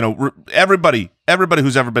 Yeah. Everybody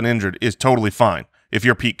who's ever been injured is totally fine if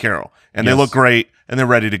you're Pete Carroll, and they Yes. look great and they're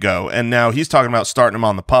ready to go. And now he's talking about starting him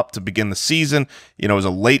on the pup to begin the season. It was a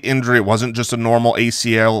late injury; it wasn't just a normal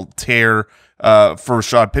ACL tear for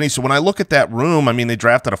Rashad Penny. So when I look at that room, I mean, they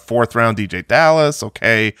drafted a 4th round DJ Dallas.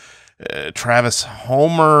 Okay, Travis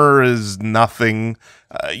Homer is nothing.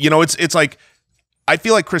 It's like I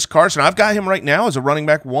feel like Chris Carson. I've got him right now as a running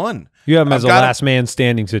back 1. You have him as a last man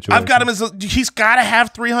standing situation. I've got him he's got to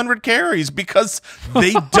have 300 carries because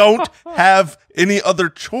they don't have any other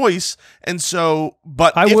choice. And so,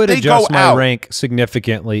 but I if would they adjust go my out, rank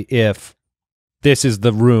significantly if this is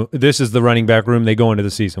the running back room they go into the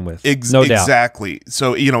season with. No doubt. Exactly.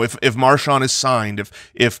 So, if Marshawn is signed,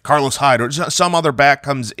 if Carlos Hyde or some other back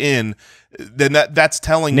comes in, then that's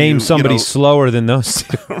telling Name you somebody slower than those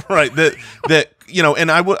two. right. That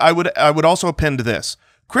and I would also append to this.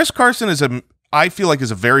 Chris Carson I feel like is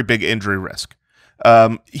a very big injury risk.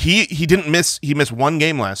 He missed 1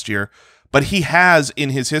 game last year, but he has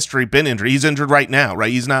in his history been injured. He's injured right now, right?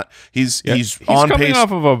 He's not. He's on coming pace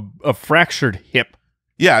off of a fractured hip.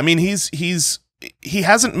 Yeah, I mean he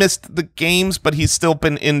hasn't missed the games, but he's still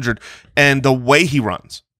been injured, and the way he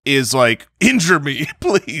runs is like injure me,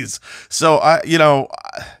 please. So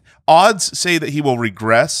odds say that he will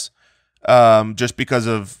regress, just because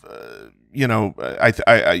of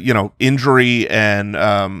injury and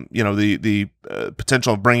the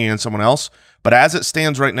potential of bringing in someone else. But as it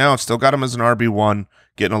stands right now, it's still got him as an RB1,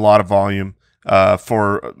 getting a lot of volume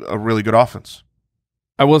for a really good offense.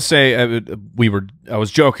 I will say I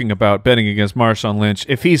was joking about betting against Marshawn Lynch.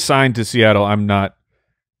 If he's signed to Seattle, I'm not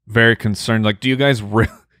very concerned. Like, do you guys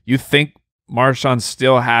you think Marshawn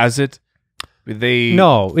still has it?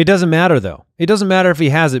 No, it doesn't matter though. It doesn't matter if he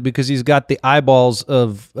has it because he's got the eyeballs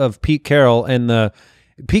of Pete Carroll, and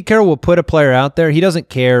Pete Carroll will put a player out there. He doesn't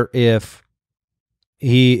care if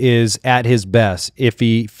he is at his best, if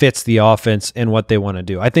he fits the offense and what they want to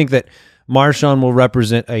do. I think that Marshawn will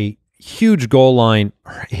represent a huge goal line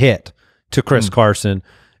hit to Chris Carson,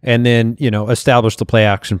 and then establish the play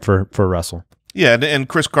action for Russell. Yeah, and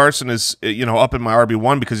Chris Carson is up in my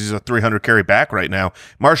RB1 because he's a 300 carry back right now.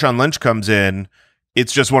 Marshawn Lynch comes in.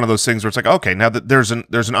 It's just one of those things where it's like, okay, now that there's an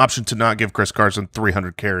option to not give Chris Carson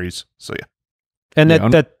 300 carries. So yeah, and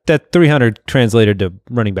that 300 translated to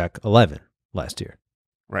running back 11 last year.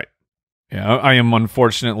 Right. Yeah, I am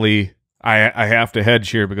unfortunately I have to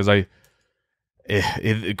hedge here because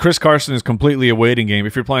Chris Carson is completely a waiting game.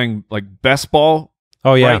 If you're playing like best ball,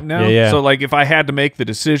 right now, yeah. So like if I had to make the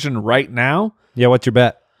decision right now. Yeah, what's your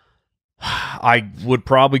bet? I would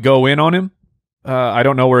probably go in on him. I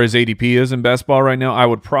don't know where his ADP is in best ball right now. I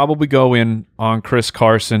would probably go in on Chris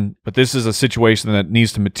Carson, but this is a situation that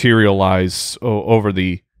needs to materialize over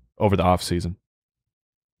the offseason.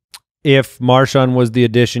 If Marshawn was the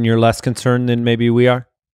addition, you're less concerned than maybe we are?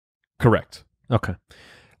 Correct. Okay.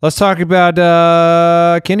 Let's talk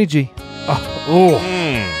about Kenny G. Oh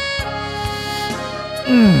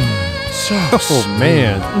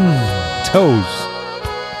man. Toes.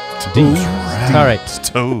 Deep. All right.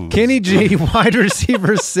 Toes. Kenny G, wide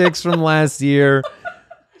receiver 6 from last year.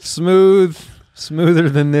 Smoother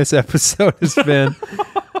than this episode has been.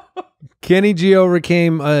 Kenny G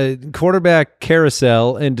overcame a quarterback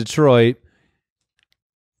carousel in Detroit.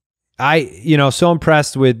 So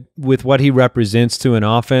impressed with what he represents to an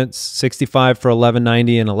offense. 65 for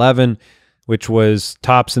 1190 and 11, which was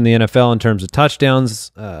tops in the NFL in terms of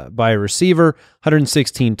touchdowns by a receiver.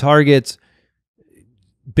 116 targets.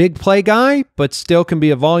 Big play guy, but still can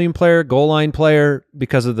be a volume player, goal line player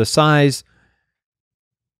because of the size.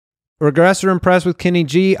 Regress or impressed with Kenny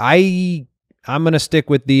G? I'm going to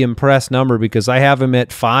stick with the impressed number because I have him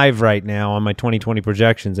at 5 right now on my 2020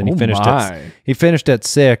 projections, and he finished at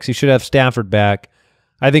 6. He should have Stafford back.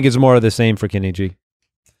 I think it's more of the same for Kenny G.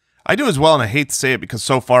 I do as well, and I hate to say it because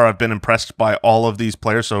so far I've been impressed by all of these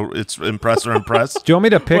players, so it's impressed or impressed. Do you want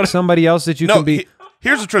me to pick somebody else that you can be?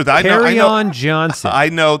 Here's the truth. Kerryon Johnson. I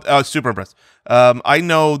know. Super impressed. I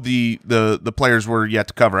know the players were yet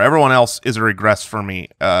to cover. Everyone else is a regress for me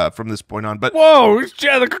from this point on. But whoa,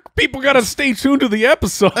 the people got to stay tuned to the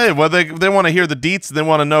episode. Hey, well, they want to hear the deets. They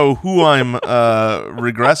want to know who I'm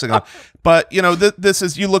regressing on. But this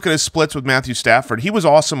is, you look at his splits with Matthew Stafford. He was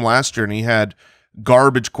awesome last year, and he had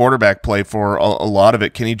garbage quarterback play for a lot of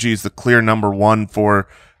it. Kenny G is the clear number 1 for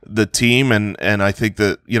the team, and I think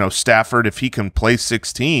that, you know, Stafford, if he can play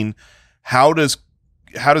 16, how does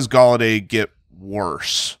Golladay get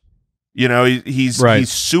worse? You know,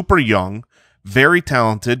 he's super young, very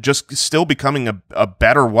talented, just still becoming a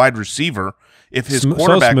better wide receiver. If his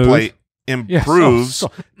quarterback play improves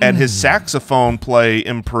and his saxophone play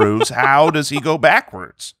improves, how does he go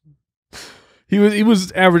backwards? He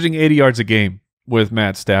was averaging 80 yards a game with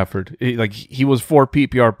Matt Stafford. He was 4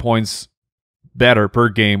 PPR points better per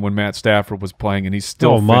game when Matt Stafford was playing, and he's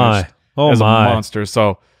still finished as a monster.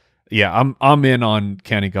 So, yeah, I'm in on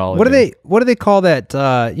Kenny Golladay. What do they call that?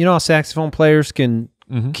 You know how saxophone players can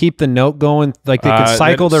keep the note going, like they can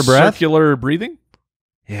cycle their breath, circular breathing.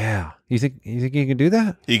 Yeah, you think he can do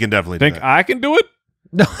that? He can definitely do that. I can do it?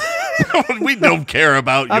 No, we don't care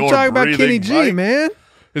about I'm your talking breathing, about Kenny G, Mike. man.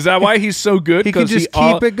 Is that why he's so good? He can just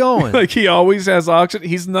keep it going. Like he always has oxygen.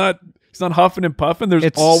 He's not huffing and puffing. There's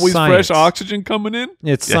always fresh oxygen coming in.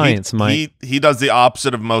 It's science, Mike. He does the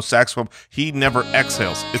opposite of most saxophone. He never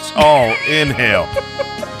exhales. It's all inhale.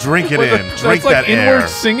 Drink it in. Drink that air. Inward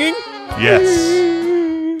singing? Yes.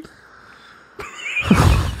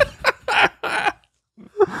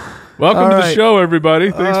 Welcome to the show,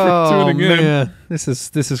 everybody. Thanks for tuning in. Man.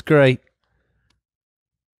 This is great.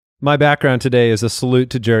 My background today is a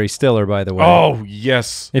salute to Jerry Stiller, by the way. Oh,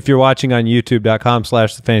 yes. If you're watching on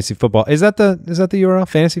youtube.com/fantasyfootball, is that the URL?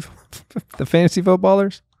 The fantasy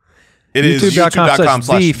footballers? It is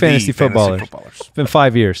youtube.com/fantasyfootballers. It's been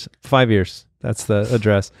 5 years. 5 years. That's the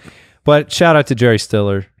address. But shout out to Jerry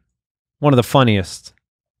Stiller. One of the funniest.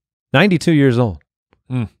 92 years old.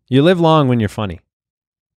 You live long when you're funny.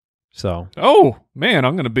 So. Oh, man,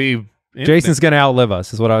 I'm going to be. Jason's going to outlive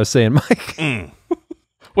us, is what I was saying, Mike.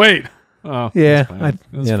 Wait. Oh, yeah.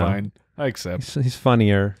 That's fine. I accept. He's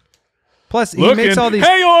funnier. Plus, he makes all these.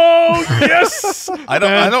 Hey-oh! Yes! I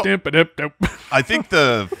think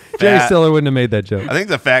Jerry Stiller wouldn't have made that joke. I think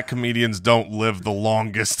the fat comedians don't live the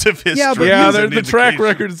longest of history. Yeah, the track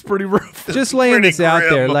record is pretty rough. Just laying this out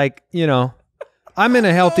there, like, you know, I'm in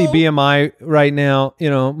a healthy BMI right now. You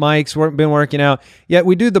know, Mike's been working out. Yet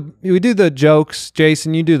we do the jokes.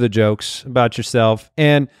 Jason, you do the jokes about yourself,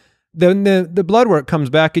 and then the blood work comes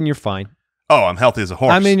back, and you're fine. Oh, I'm healthy as a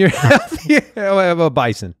horse. I mean, you're healthy. A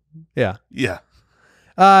bison. Yeah. Yeah.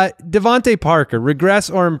 DeVante Parker, regress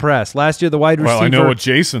or impress? Last year, the wide receiver. Well, I know what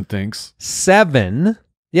Jason thinks. 7.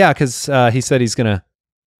 Yeah, because he said he's going to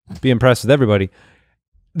be impressed with everybody.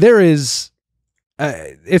 It's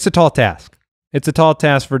a tall task. It's a tall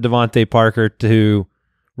task for DeVante Parker to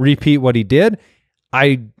repeat what he did.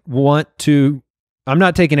 I'm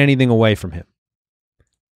not taking anything away from him.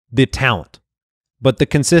 The talent. But the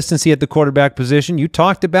consistency at the quarterback position, you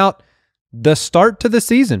talked about the start to the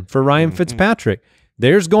season for Ryan Fitzpatrick.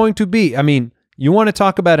 There's going to be, I mean, you want to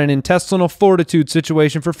talk about an intestinal fortitude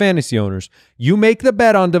situation for fantasy owners. You make the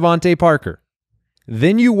bet on DeVante Parker.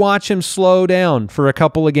 Then you watch him slow down for a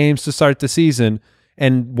couple of games to start the season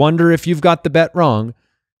and wonder if you've got the bet wrong.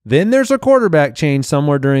 Then there's a quarterback change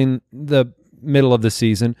somewhere during the middle of the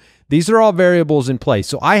season. These are all variables in play.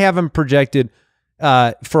 So I have him projected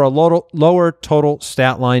for a lower total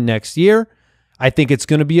stat line next year. I think it's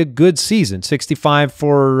going to be a good season. 65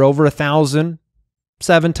 for over 1,000,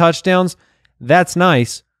 7 touchdowns. That's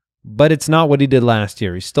nice, but it's not what he did last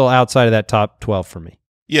year. He's still outside of that top 12 for me.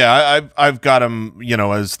 Yeah, I've got him, you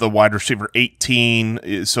know, as the wide receiver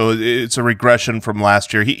 18, so it's a regression from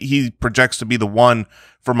last year. He projects to be the one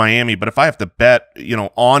for Miami, but if I have to bet, you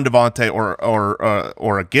know, on DeVante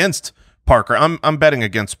or against Parker, I'm betting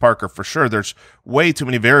against Parker for sure. There's way too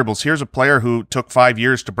many variables. Here's a player who took 5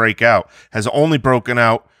 years to break out, has only broken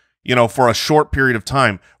out, you know, for a short period of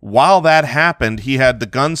time. While that happened, he had the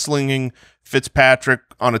gunslinging Fitzpatrick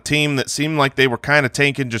on a team that seemed like they were kind of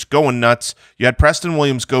tanking, just going nuts. You had Preston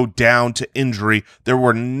Williams go down to injury. There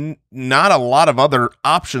were not a lot of other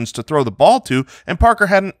options to throw the ball to, and Parker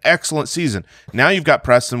had an excellent season. Now you've got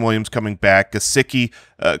Preston Williams coming back, Gesicki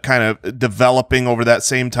kind of developing over that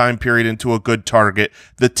same time period into a good target.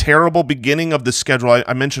 The terrible beginning of the schedule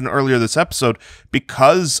I mentioned earlier this episode,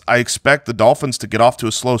 because I expect the Dolphins to get off to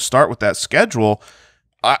a slow start with that schedule.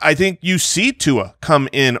 I think you see Tua come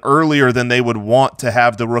in earlier than they would want to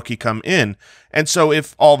have the rookie come in. And so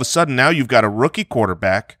if all of a sudden now you've got a rookie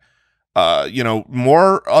quarterback, you know,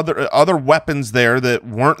 more other weapons there that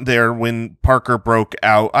weren't there when Parker broke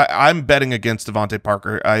out, I'm betting against DeVante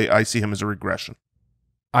Parker. I see him as a regression.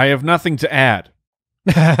 I have nothing to add.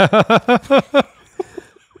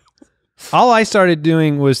 All I started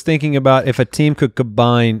doing was thinking about if a team could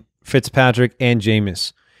combine Fitzpatrick and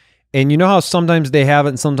Jameis. And you know how sometimes they have it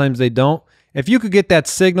and sometimes they don't? If you could get that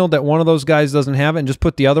signal that one of those guys doesn't have it and just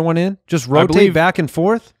put the other one in, just rotate back and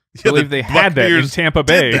forth. I believe they had that in Tampa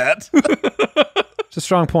Bay. It's a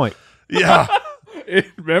strong point. Yeah. It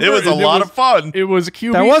was a lot of fun. It was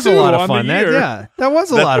QB2 That was a lot of fun. That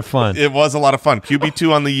was a lot of fun. It was a lot of fun.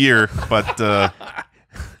 QB2 on the year, but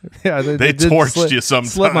yeah, they did torched you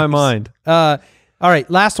sometimes. Slipped my mind. All right,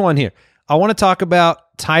 last one here. I want to talk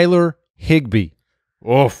about Tyler Higbee.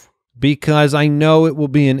 Oof. Because I know it will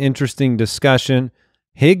be an interesting discussion.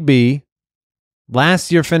 Higbee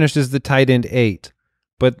last year finished as the tight end 8,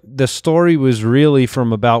 but the story was really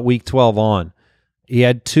from about week 12 on. He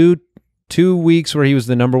had two weeks where he was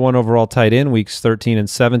the number 1 overall tight end, weeks 13 and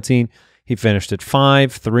 17. He finished at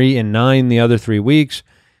 5, 3, and 9 the other 3 weeks.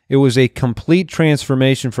 It was a complete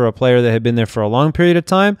transformation for a player that had been there for a long period of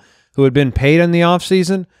time, who had been paid in the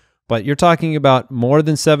offseason, but you're talking about more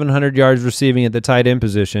than 700 yards receiving at the tight end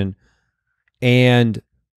position. And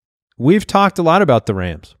we've talked a lot about the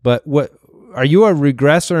Rams, but what are you a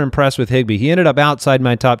regress or impressed with Higbee? He ended up outside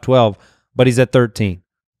my top 12, but he's at 13.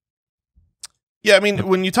 Yeah, I mean,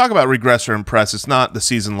 when you talk about regress or impress, it's not the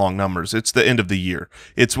season-long numbers. It's the end of the year.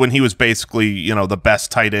 It's when he was basically, the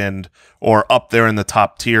best tight end or up there in the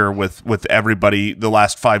top tier with everybody the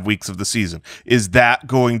last 5 weeks of the season. Is that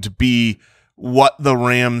going to be what the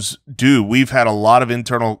Rams do? We've had a lot of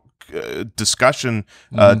internal discussion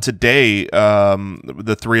today,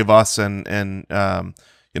 the three of us and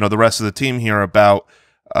the rest of the team here about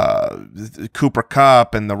Cooper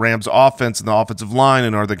Kupp and the Rams offense and the offensive line,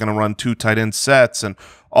 and are they going to run 2 tight end sets and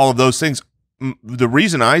all of those things. The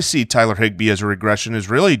reason I see Tyler Higbee as a regression is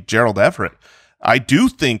really Gerald Everett. I do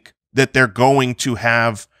think that they're going to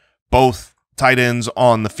have both tight ends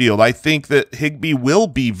on the field. I think that Higbee will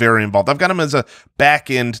be very involved. I've got him as a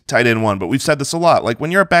back-end tight end 1, but we've said this a lot. Like,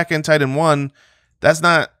 when you're a back-end tight end 1, that's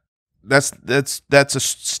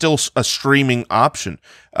still a streaming option.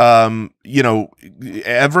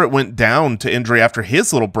 Everett went down to injury after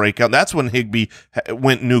his little breakout. That's when Higbee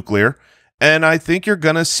went nuclear. And I think you're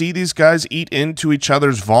going to see these guys eat into each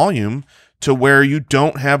other's volume to where you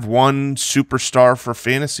don't have one superstar for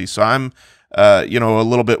fantasy. So I'm a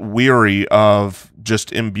little bit weary of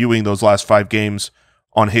just imbuing those last 5 games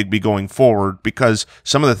on Higbee going forward, because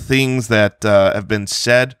some of the things that have been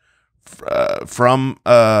said from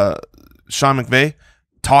Sean McVay,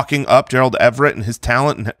 talking up Gerald Everett and his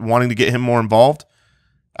talent and wanting to get him more involved,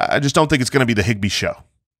 I just don't think it's going to be the Higbee show.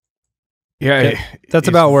 Yeah, that's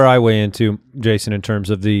about where I weigh into, Jason, in terms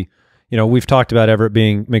of the, we've talked about Everett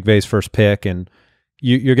being McVay's first pick, and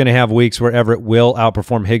you're going to have weeks where Everett will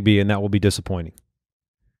outperform Higbee, and that will be disappointing.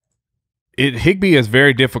 Higbee is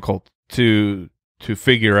very difficult to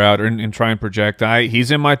figure out and try and project. He's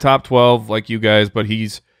in my top 12 like you guys, but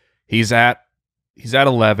he's at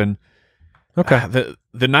 11. Okay.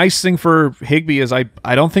 The nice thing for Higbee is I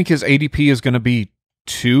don't think his ADP is going to be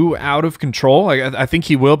too out of control. I think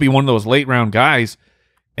he will be one of those late round guys.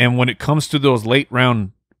 And when it comes to those late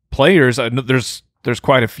round players, there's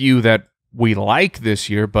quite a few that we like this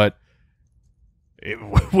year, but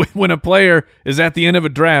when a player is at the end of a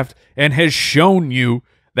draft and has shown you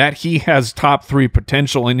that he has top 3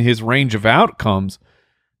 potential in his range of outcomes,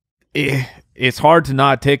 it's hard to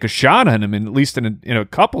not take a shot on him, at least in a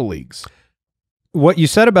couple leagues. What you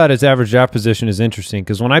said about his average draft position is interesting,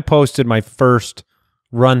 because when I posted my first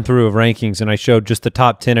run-through of rankings and I showed just the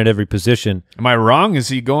top 10 at every position. Am I wrong? Is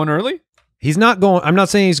he going early? He's not going – I'm not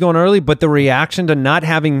saying he's going early, but the reaction to not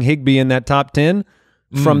having Higbee in that top 10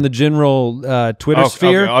 from the general Twitter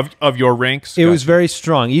sphere. Of your ranks? It was very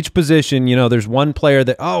strong. Each position, there's one player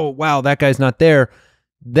that, oh, wow, that guy's not there.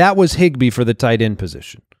 That was Higbee for the tight end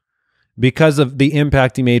position, because of the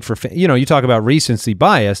impact he made for you talk about recency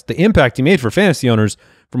bias. The impact he made for fantasy owners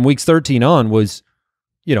from weeks 13 on was,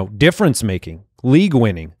 difference making, league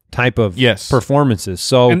winning type of performances.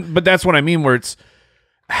 So, but that's what I mean, where it's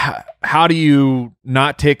how do you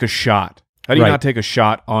not take a shot? How do you not take a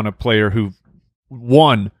shot on a player who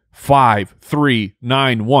 1, 5, 3,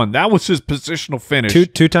 9, 1? That was his positional finish.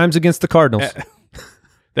 Two times against the Cardinals.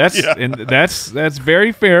 That's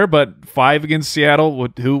very fair, but 5 against Seattle,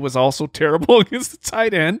 who was also terrible against the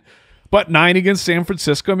tight end, but 9 against San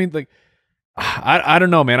Francisco. I mean, I don't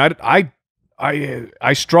know, man.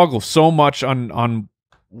 I struggle so much on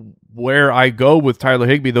where I go with Tyler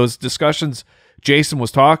Higbee. Those discussions Jason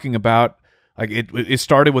was talking about, it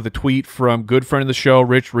started with a tweet from good friend of the show,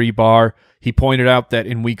 Rich Rebar. He pointed out that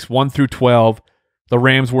in weeks 1 through 12, the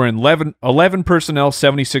Rams were in 11 personnel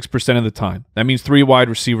 76% of the time. That means 3 wide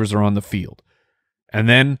receivers are on the field. And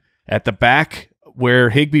then at the back, where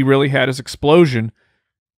Higbee really had his explosion,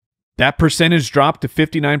 that percentage dropped to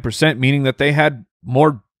 59%, meaning that they had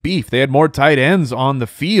more beef. They had more tight ends on the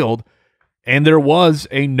field, and there was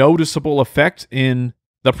a noticeable effect in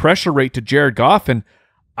the pressure rate to Jared Goff, and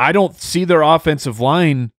I don't see their offensive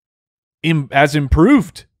line as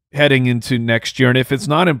improved heading into next year. And if it's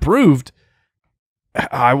not improved,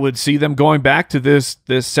 I would see them going back to this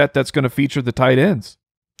set that's going to feature the tight ends.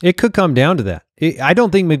 It could come down to that. I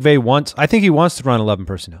don't think McVay wants – I think he wants to run 11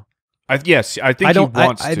 personnel. I think he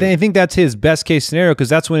wants to. I think that's his best-case scenario because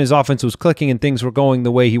that's when his offense was clicking and things were going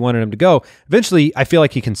the way he wanted them to go. Eventually, I feel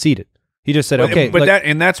like he conceded. He just said, okay. But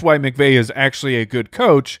that's why McVay is actually a good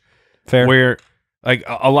coach. Fair. Where like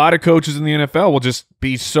a lot of coaches in the NFL will just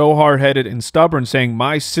be so hard-headed and stubborn saying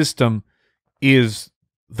my system is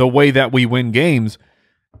the way that we win games.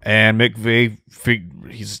 And McVay,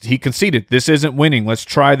 he conceded. This isn't winning. Let's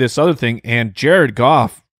try this other thing. And Jared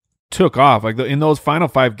Goff took off. Like in those final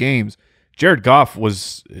 5 games, Jared Goff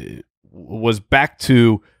was back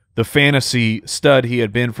to the fantasy stud he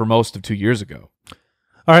had been for most of 2 years ago.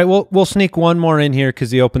 All right, we'll sneak one more in here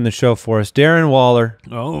because he opened the show for us. Darren Waller.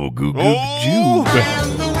 Oh,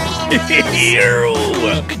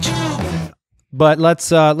 But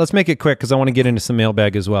let's make it quick because I want to get into some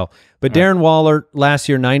mailbag as well. But Darren Waller last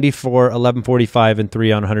year 94, 1145, and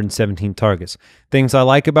 3 on 117 targets. Things I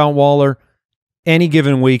like about Waller: any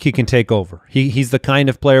given week he can take over. He's the kind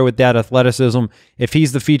of player with that athleticism. If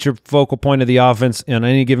he's the feature focal point of the offense in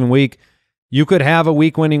any given week, you could have a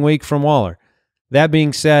week-winning week from Waller. That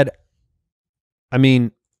being said, I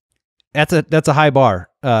mean, that's a high bar.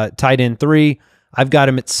 Tight end 3, I've got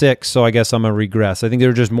him at 6, so I guess I'm a regress. I think there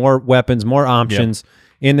are just more weapons, more options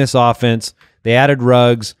in this offense. They added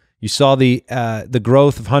Ruggs. You saw the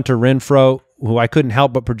growth of Hunter Renfrow, who I couldn't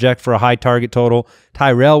help but project for a high target total.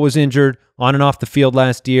 Tyrell was injured on and off the field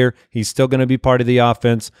last year. He's still going to be part of the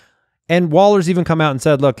offense. And Waller's even come out and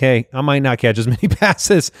said, look, hey, I might not catch as many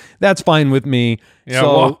passes. That's fine with me. Yeah,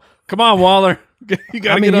 so, come on, Waller. You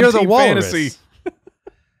got to get on team fantasy.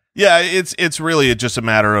 Yeah, it's really just a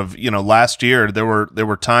matter of, last year there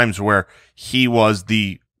were times where he was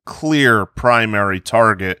the clear primary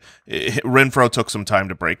target. Renfrow took some time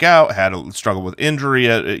to break out, had a struggle with injury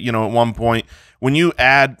at one point. When you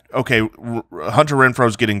add, okay, Hunter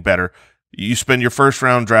Renfrow's getting better. You spend your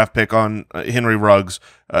first-round draft pick on Henry Ruggs.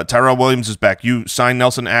 Tyrell Williams is back. You sign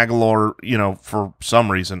Nelson Aguilar, for some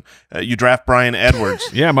reason. You draft Brian Edwards.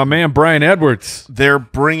 Yeah, my man Brian Edwards. They're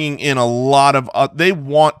bringing in a lot of they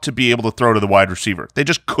want to be able to throw to the wide receiver. They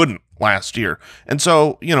just couldn't last year. And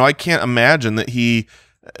so, I can't imagine that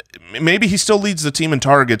maybe he still leads the team in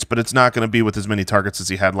targets, but it's not going to be with as many targets as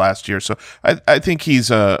he had last year. So I think he's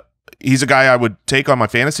a guy I would take on my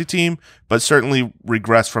fantasy team, but certainly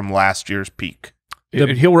regress from last year's peak.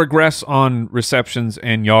 He'll regress on receptions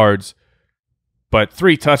and yards, but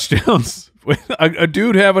 3 touchdowns. a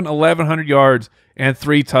dude having 1,100 yards and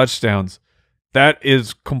 3 touchdowns, that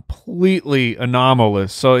is completely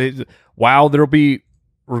anomalous. So while there'll be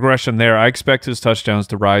regression there, I expect his touchdowns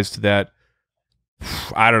to rise to that,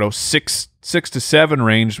 I don't know, 6 to 7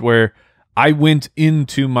 range, where I went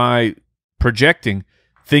into my projecting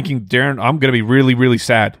thinking I'm going to be really, really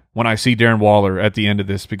sad when I see Darren Waller at the end of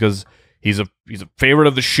this, because he's a favorite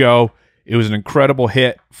of the show. It was an incredible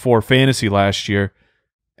hit for fantasy last year,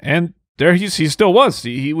 and there he still was.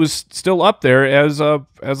 He was still up there as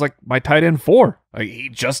like my tight end 4. He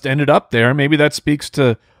just ended up there. Maybe that speaks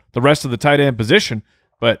to the rest of the tight end position,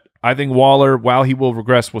 but I think Waller, while he will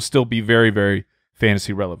regress, will still be very, very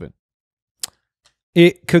fantasy relevant.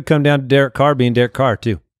 It could come down to Derek Carr being Derek Carr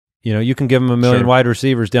too. You can give him a million wide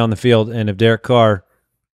receivers down the field, and if Derek Carr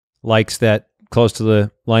likes that close to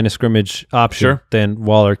the line of scrimmage option, then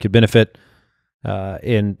Waller could benefit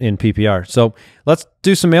in PPR. So let's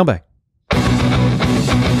do some mailbag.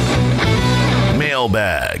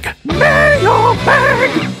 Mailbag.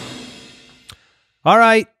 All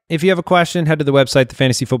right. If you have a question, head to the website,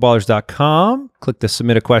 thefantasyfootballers.com. Click the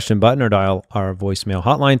Submit a Question button or dial our voicemail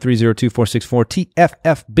hotline,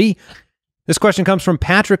 302-464-TFFB. This question comes from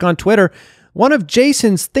Patrick on Twitter. One of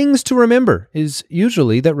Jason's things to remember is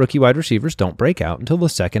usually that rookie wide receivers don't break out until the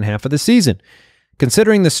second half of the season.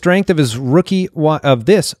 Considering the strength of this rookie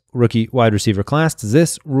wide receiver class, does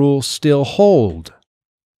this rule still hold?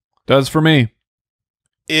 Does for me.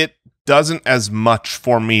 It doesn't as much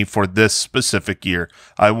for me for this specific year.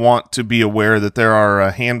 I want to be aware that there are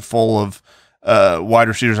a handful of wide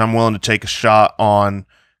receivers I'm willing to take a shot on,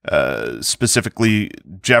 specifically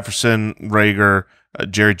Jefferson, Rager,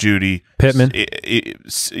 Jerry Jeudy, Pittman,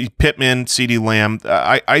 CeeDee Lamb.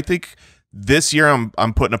 I think this year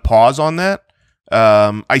I'm putting a pause on that.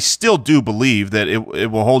 I still do believe that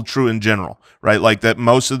it will hold true in general, right? Like that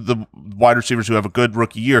most of the wide receivers who have a good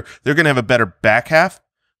rookie year, they're going to have a better back half.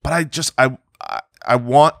 but I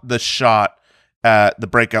want the shot at the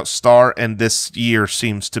breakout star, and this year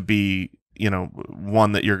seems to be,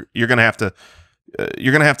 one that you're gonna have to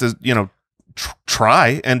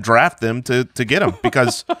try and draft them to get them,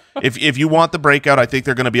 because if you want the breakout, I think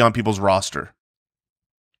they're going to be on people's roster.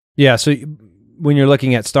 Yeah, so when you're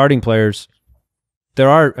looking at starting players,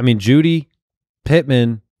 Judy,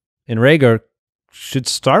 Pittman, and Rager should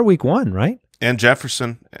start week 1, right? And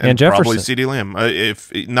Jefferson, and probably CeeDee Lamb,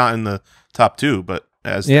 if not in the top 2, but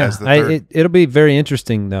as the third. It'll be very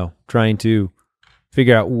interesting, though, trying to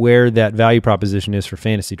figure out where that value proposition is for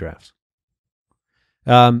fantasy drafts.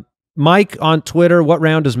 Mike on Twitter, what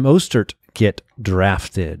round does Mostert get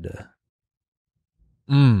drafted?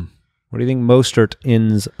 What do you think Mostert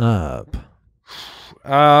ends up?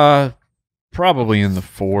 Probably in the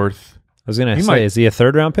 4th. I was going to say, is he a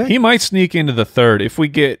 3rd round pick? He might sneak into the 3rd if we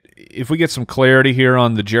get some clarity here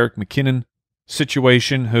on the Jerick McKinnon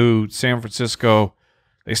situation. Who San Francisco,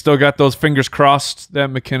 they still got those fingers crossed that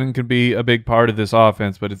McKinnon could be a big part of this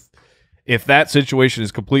offense. But if that situation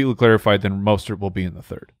is completely clarified, then Mostert will be in the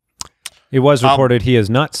 3rd. It was reported he has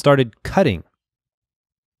not started cutting.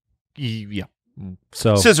 Yeah.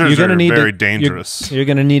 So scissors are very dangerous. You're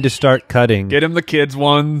going to need to start cutting. Get him the kids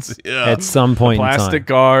ones at some point in time. Plastic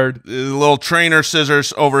guard. Little trainer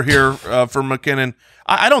scissors over here for McKinnon.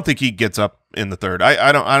 I don't think he gets up in the 3rd.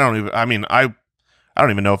 I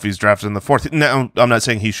don't even know if he's drafted in the 4th. No, I'm not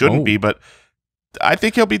saying he shouldn't be, but I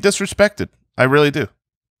think he'll be disrespected. I really do.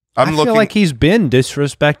 I feel like he's been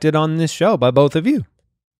disrespected on this show by both of you.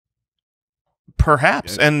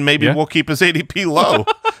 Perhaps, and maybe we'll keep his ADP low.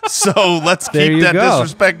 So let's keep that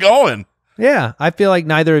disrespect going. Yeah, I feel like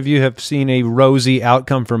neither of you have seen a rosy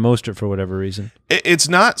outcome for Mostert for whatever reason. It's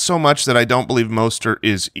not so much that I don't believe Mostert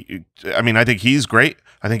is – I think he's great.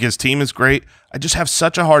 I think his team is great. I just have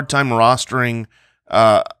such a hard time rostering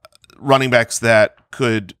running backs that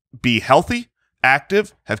could be healthy,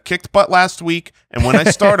 active, have kicked butt last week, and when I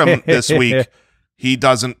start him this week, he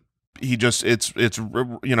doesn't. He just it's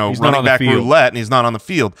running back roulette, and he's not on the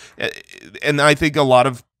field. And I think a lot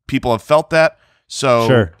of people have felt that.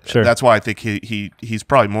 So sure. That's why I think he's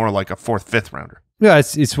probably more like a 4th, 5th rounder. Yeah,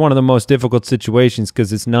 it's one of the most difficult situations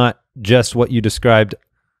because it's not just what you described,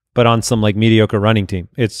 but on some like mediocre running team.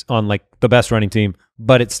 It's on like the best running team,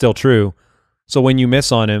 but it's still true. So when you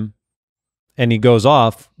miss on him and he goes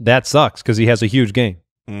off, that sucks because he has a huge game.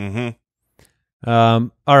 Mm-hmm. All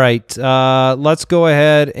right, let's go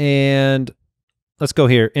ahead and let's go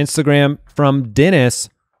here. Instagram from Dennis.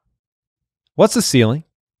 What's the ceiling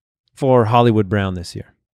for Hollywood Brown this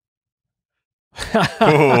year?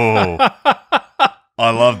 Oh, I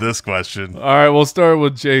love this question. All right, we'll start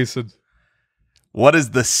with Jason. What is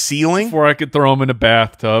the ceiling? Before I could throw him in a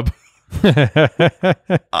bathtub.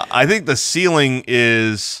 I think the ceiling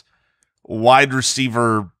is wide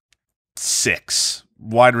receiver 6.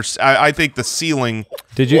 I think the ceiling.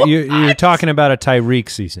 You're talking about a Tyreek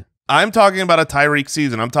season? I'm talking about a Tyreek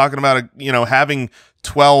season. I'm talking about having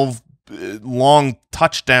 12 long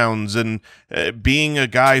touchdowns and being a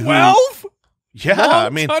guy 12? Yeah,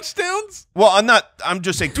 long touchdowns. Well, I'm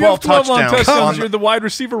just saying 12 touchdowns. touchdowns. Long touchdowns. You're the wide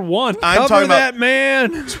receiver 1. I'm talking about that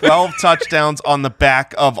man. 12 touchdowns on the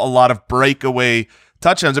back of a lot of breakaway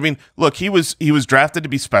touchdowns. I mean, look, he was drafted to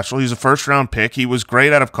be special. He was a 1st-round pick. He was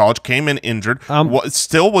great out of college. Came in injured.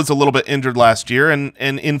 Still was a little bit injured last year, and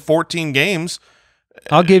in 14 games.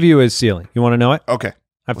 I'll give you his ceiling. You want to know it? Okay,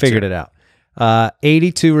 I figured it out.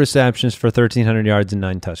 82 receptions for 1,300 yards and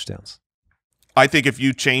 9 touchdowns. I think if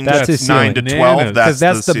you change that's 9 to 12,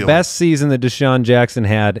 that's the best season that Deshaun Jackson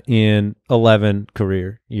had in 11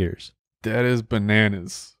 career years. That is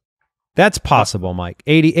bananas. That's possible, Mike.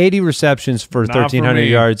 80 receptions for 1,300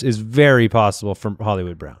 yards is very possible for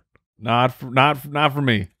Hollywood Brown. Not for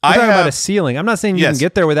me. I'm talking about a ceiling. I'm not saying you can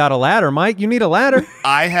get there without a ladder, Mike. You need a ladder.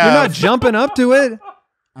 You're not jumping up to it.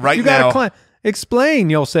 You got to climb. Explain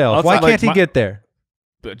yourself. Why can't he get there?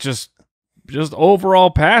 Just overall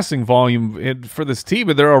passing volume for this team.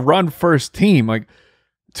 They're a run-first team. Like,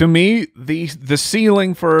 to me, the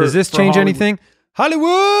ceiling for does this change anything?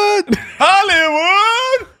 Hollywood.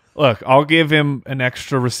 Look, I'll give him an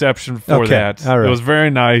extra reception for that. All right. It was very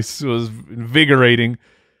nice. It was invigorating.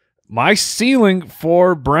 My ceiling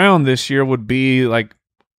for Brown this year would be like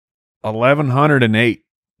 1,108.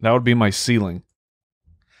 That would be my ceiling.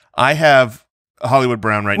 I have Hollywood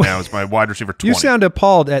Brown right now as my wide receiver 20. You sound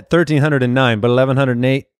appalled at 1,309, but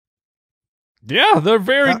 1,108? Yeah, they're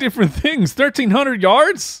very different things. 1,300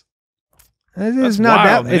 yards? It's not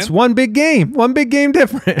wild, that. Man. It's one big game. One big game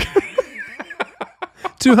different.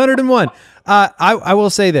 201. I will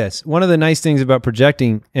say this. One of the nice things about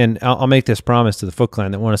projecting, and I'll make this promise to the Foot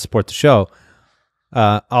Clan that want to support the show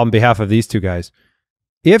on behalf of these two guys.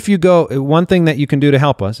 If you go, one thing that you can do to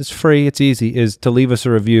help us, it's free, it's easy, is to leave us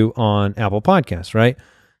a review on Apple Podcasts, right?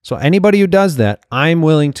 So anybody who does that, I'm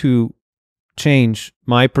willing to change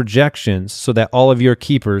my projections so that all of your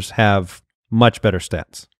keepers have much better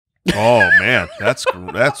stats. Oh man, that's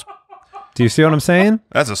Do you see what I'm saying?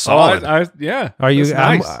 that's a solid. Yeah. Are you?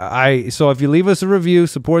 Nice. So if you leave us a review,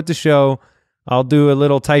 support the show. I'll do a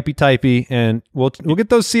little typey, and we'll get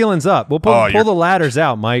those ceilings up. We'll pull the ladders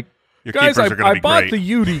out, Mike. Your Guys, keepers are going to I be bought great.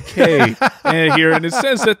 the UDK here, and it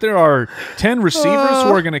says that there are 10 receivers who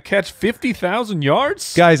are going to catch 50,000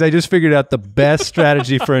 yards. Guys, I just figured out the best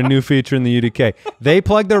strategy for a new feature in the UDK. They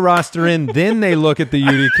plug their roster in, then they look at the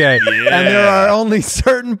UDK. And there are only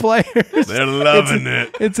certain players. They're loving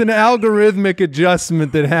it. It's an algorithmic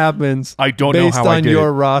adjustment that happens I don't know based how I on did your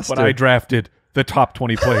it, roster. but I drafted the top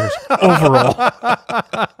 20 players overall.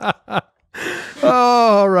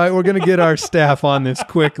 All right, we're going to get our staff on this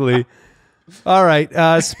quickly. All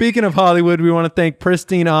right, speaking of Hollywood, we want to thank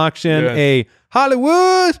Pristine Auction, Yes. a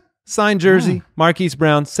Hollywood signed jersey, Marquise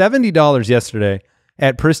Brown, $70 yesterday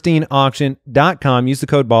at pristineauction.com. Use the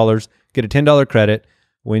code BALLERS, get a $10 credit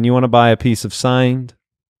when you want to buy a piece of signed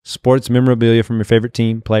sports memorabilia from your favorite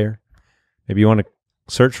team, player. Maybe you want to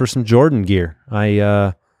search for some Jordan gear.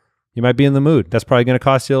 You might be in the mood. That's probably going to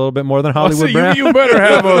cost you a little bit more than Hollywood Brown. You better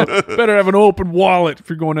have an open wallet if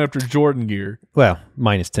you're going after Jordan gear. Well,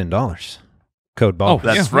 minus $10. Code BALLERS.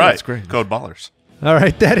 That's Yeah, right. that's great. Code Ballers. All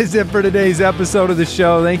right, that is it for today's episode of the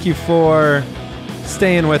show. Thank you for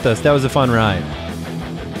staying with us. That was a fun ride.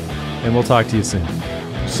 And we'll talk to you soon.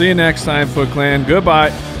 See you next time, Foot Clan.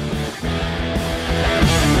 Goodbye.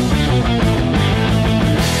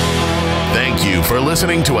 Thank you for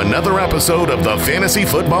listening to another episode of the Fantasy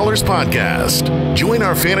Footballers Podcast. Join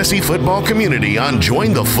our fantasy football community on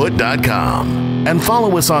jointhefoot.com and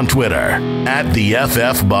follow us on Twitter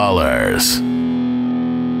 @TheFFBallers.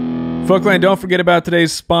 Foot Clan, don't forget about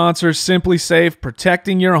today's sponsor, Simply Safe,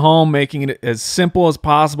 protecting your home, making it as simple as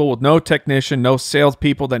possible with no technician, no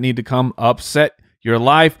salespeople that need to come upset your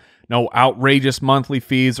life, no outrageous monthly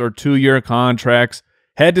fees or 2-year contracts.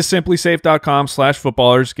 Head to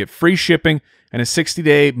simplysafe.com/footballers, get free shipping and a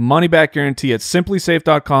 60-day money-back guarantee at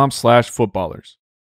simplysafe.com/footballers.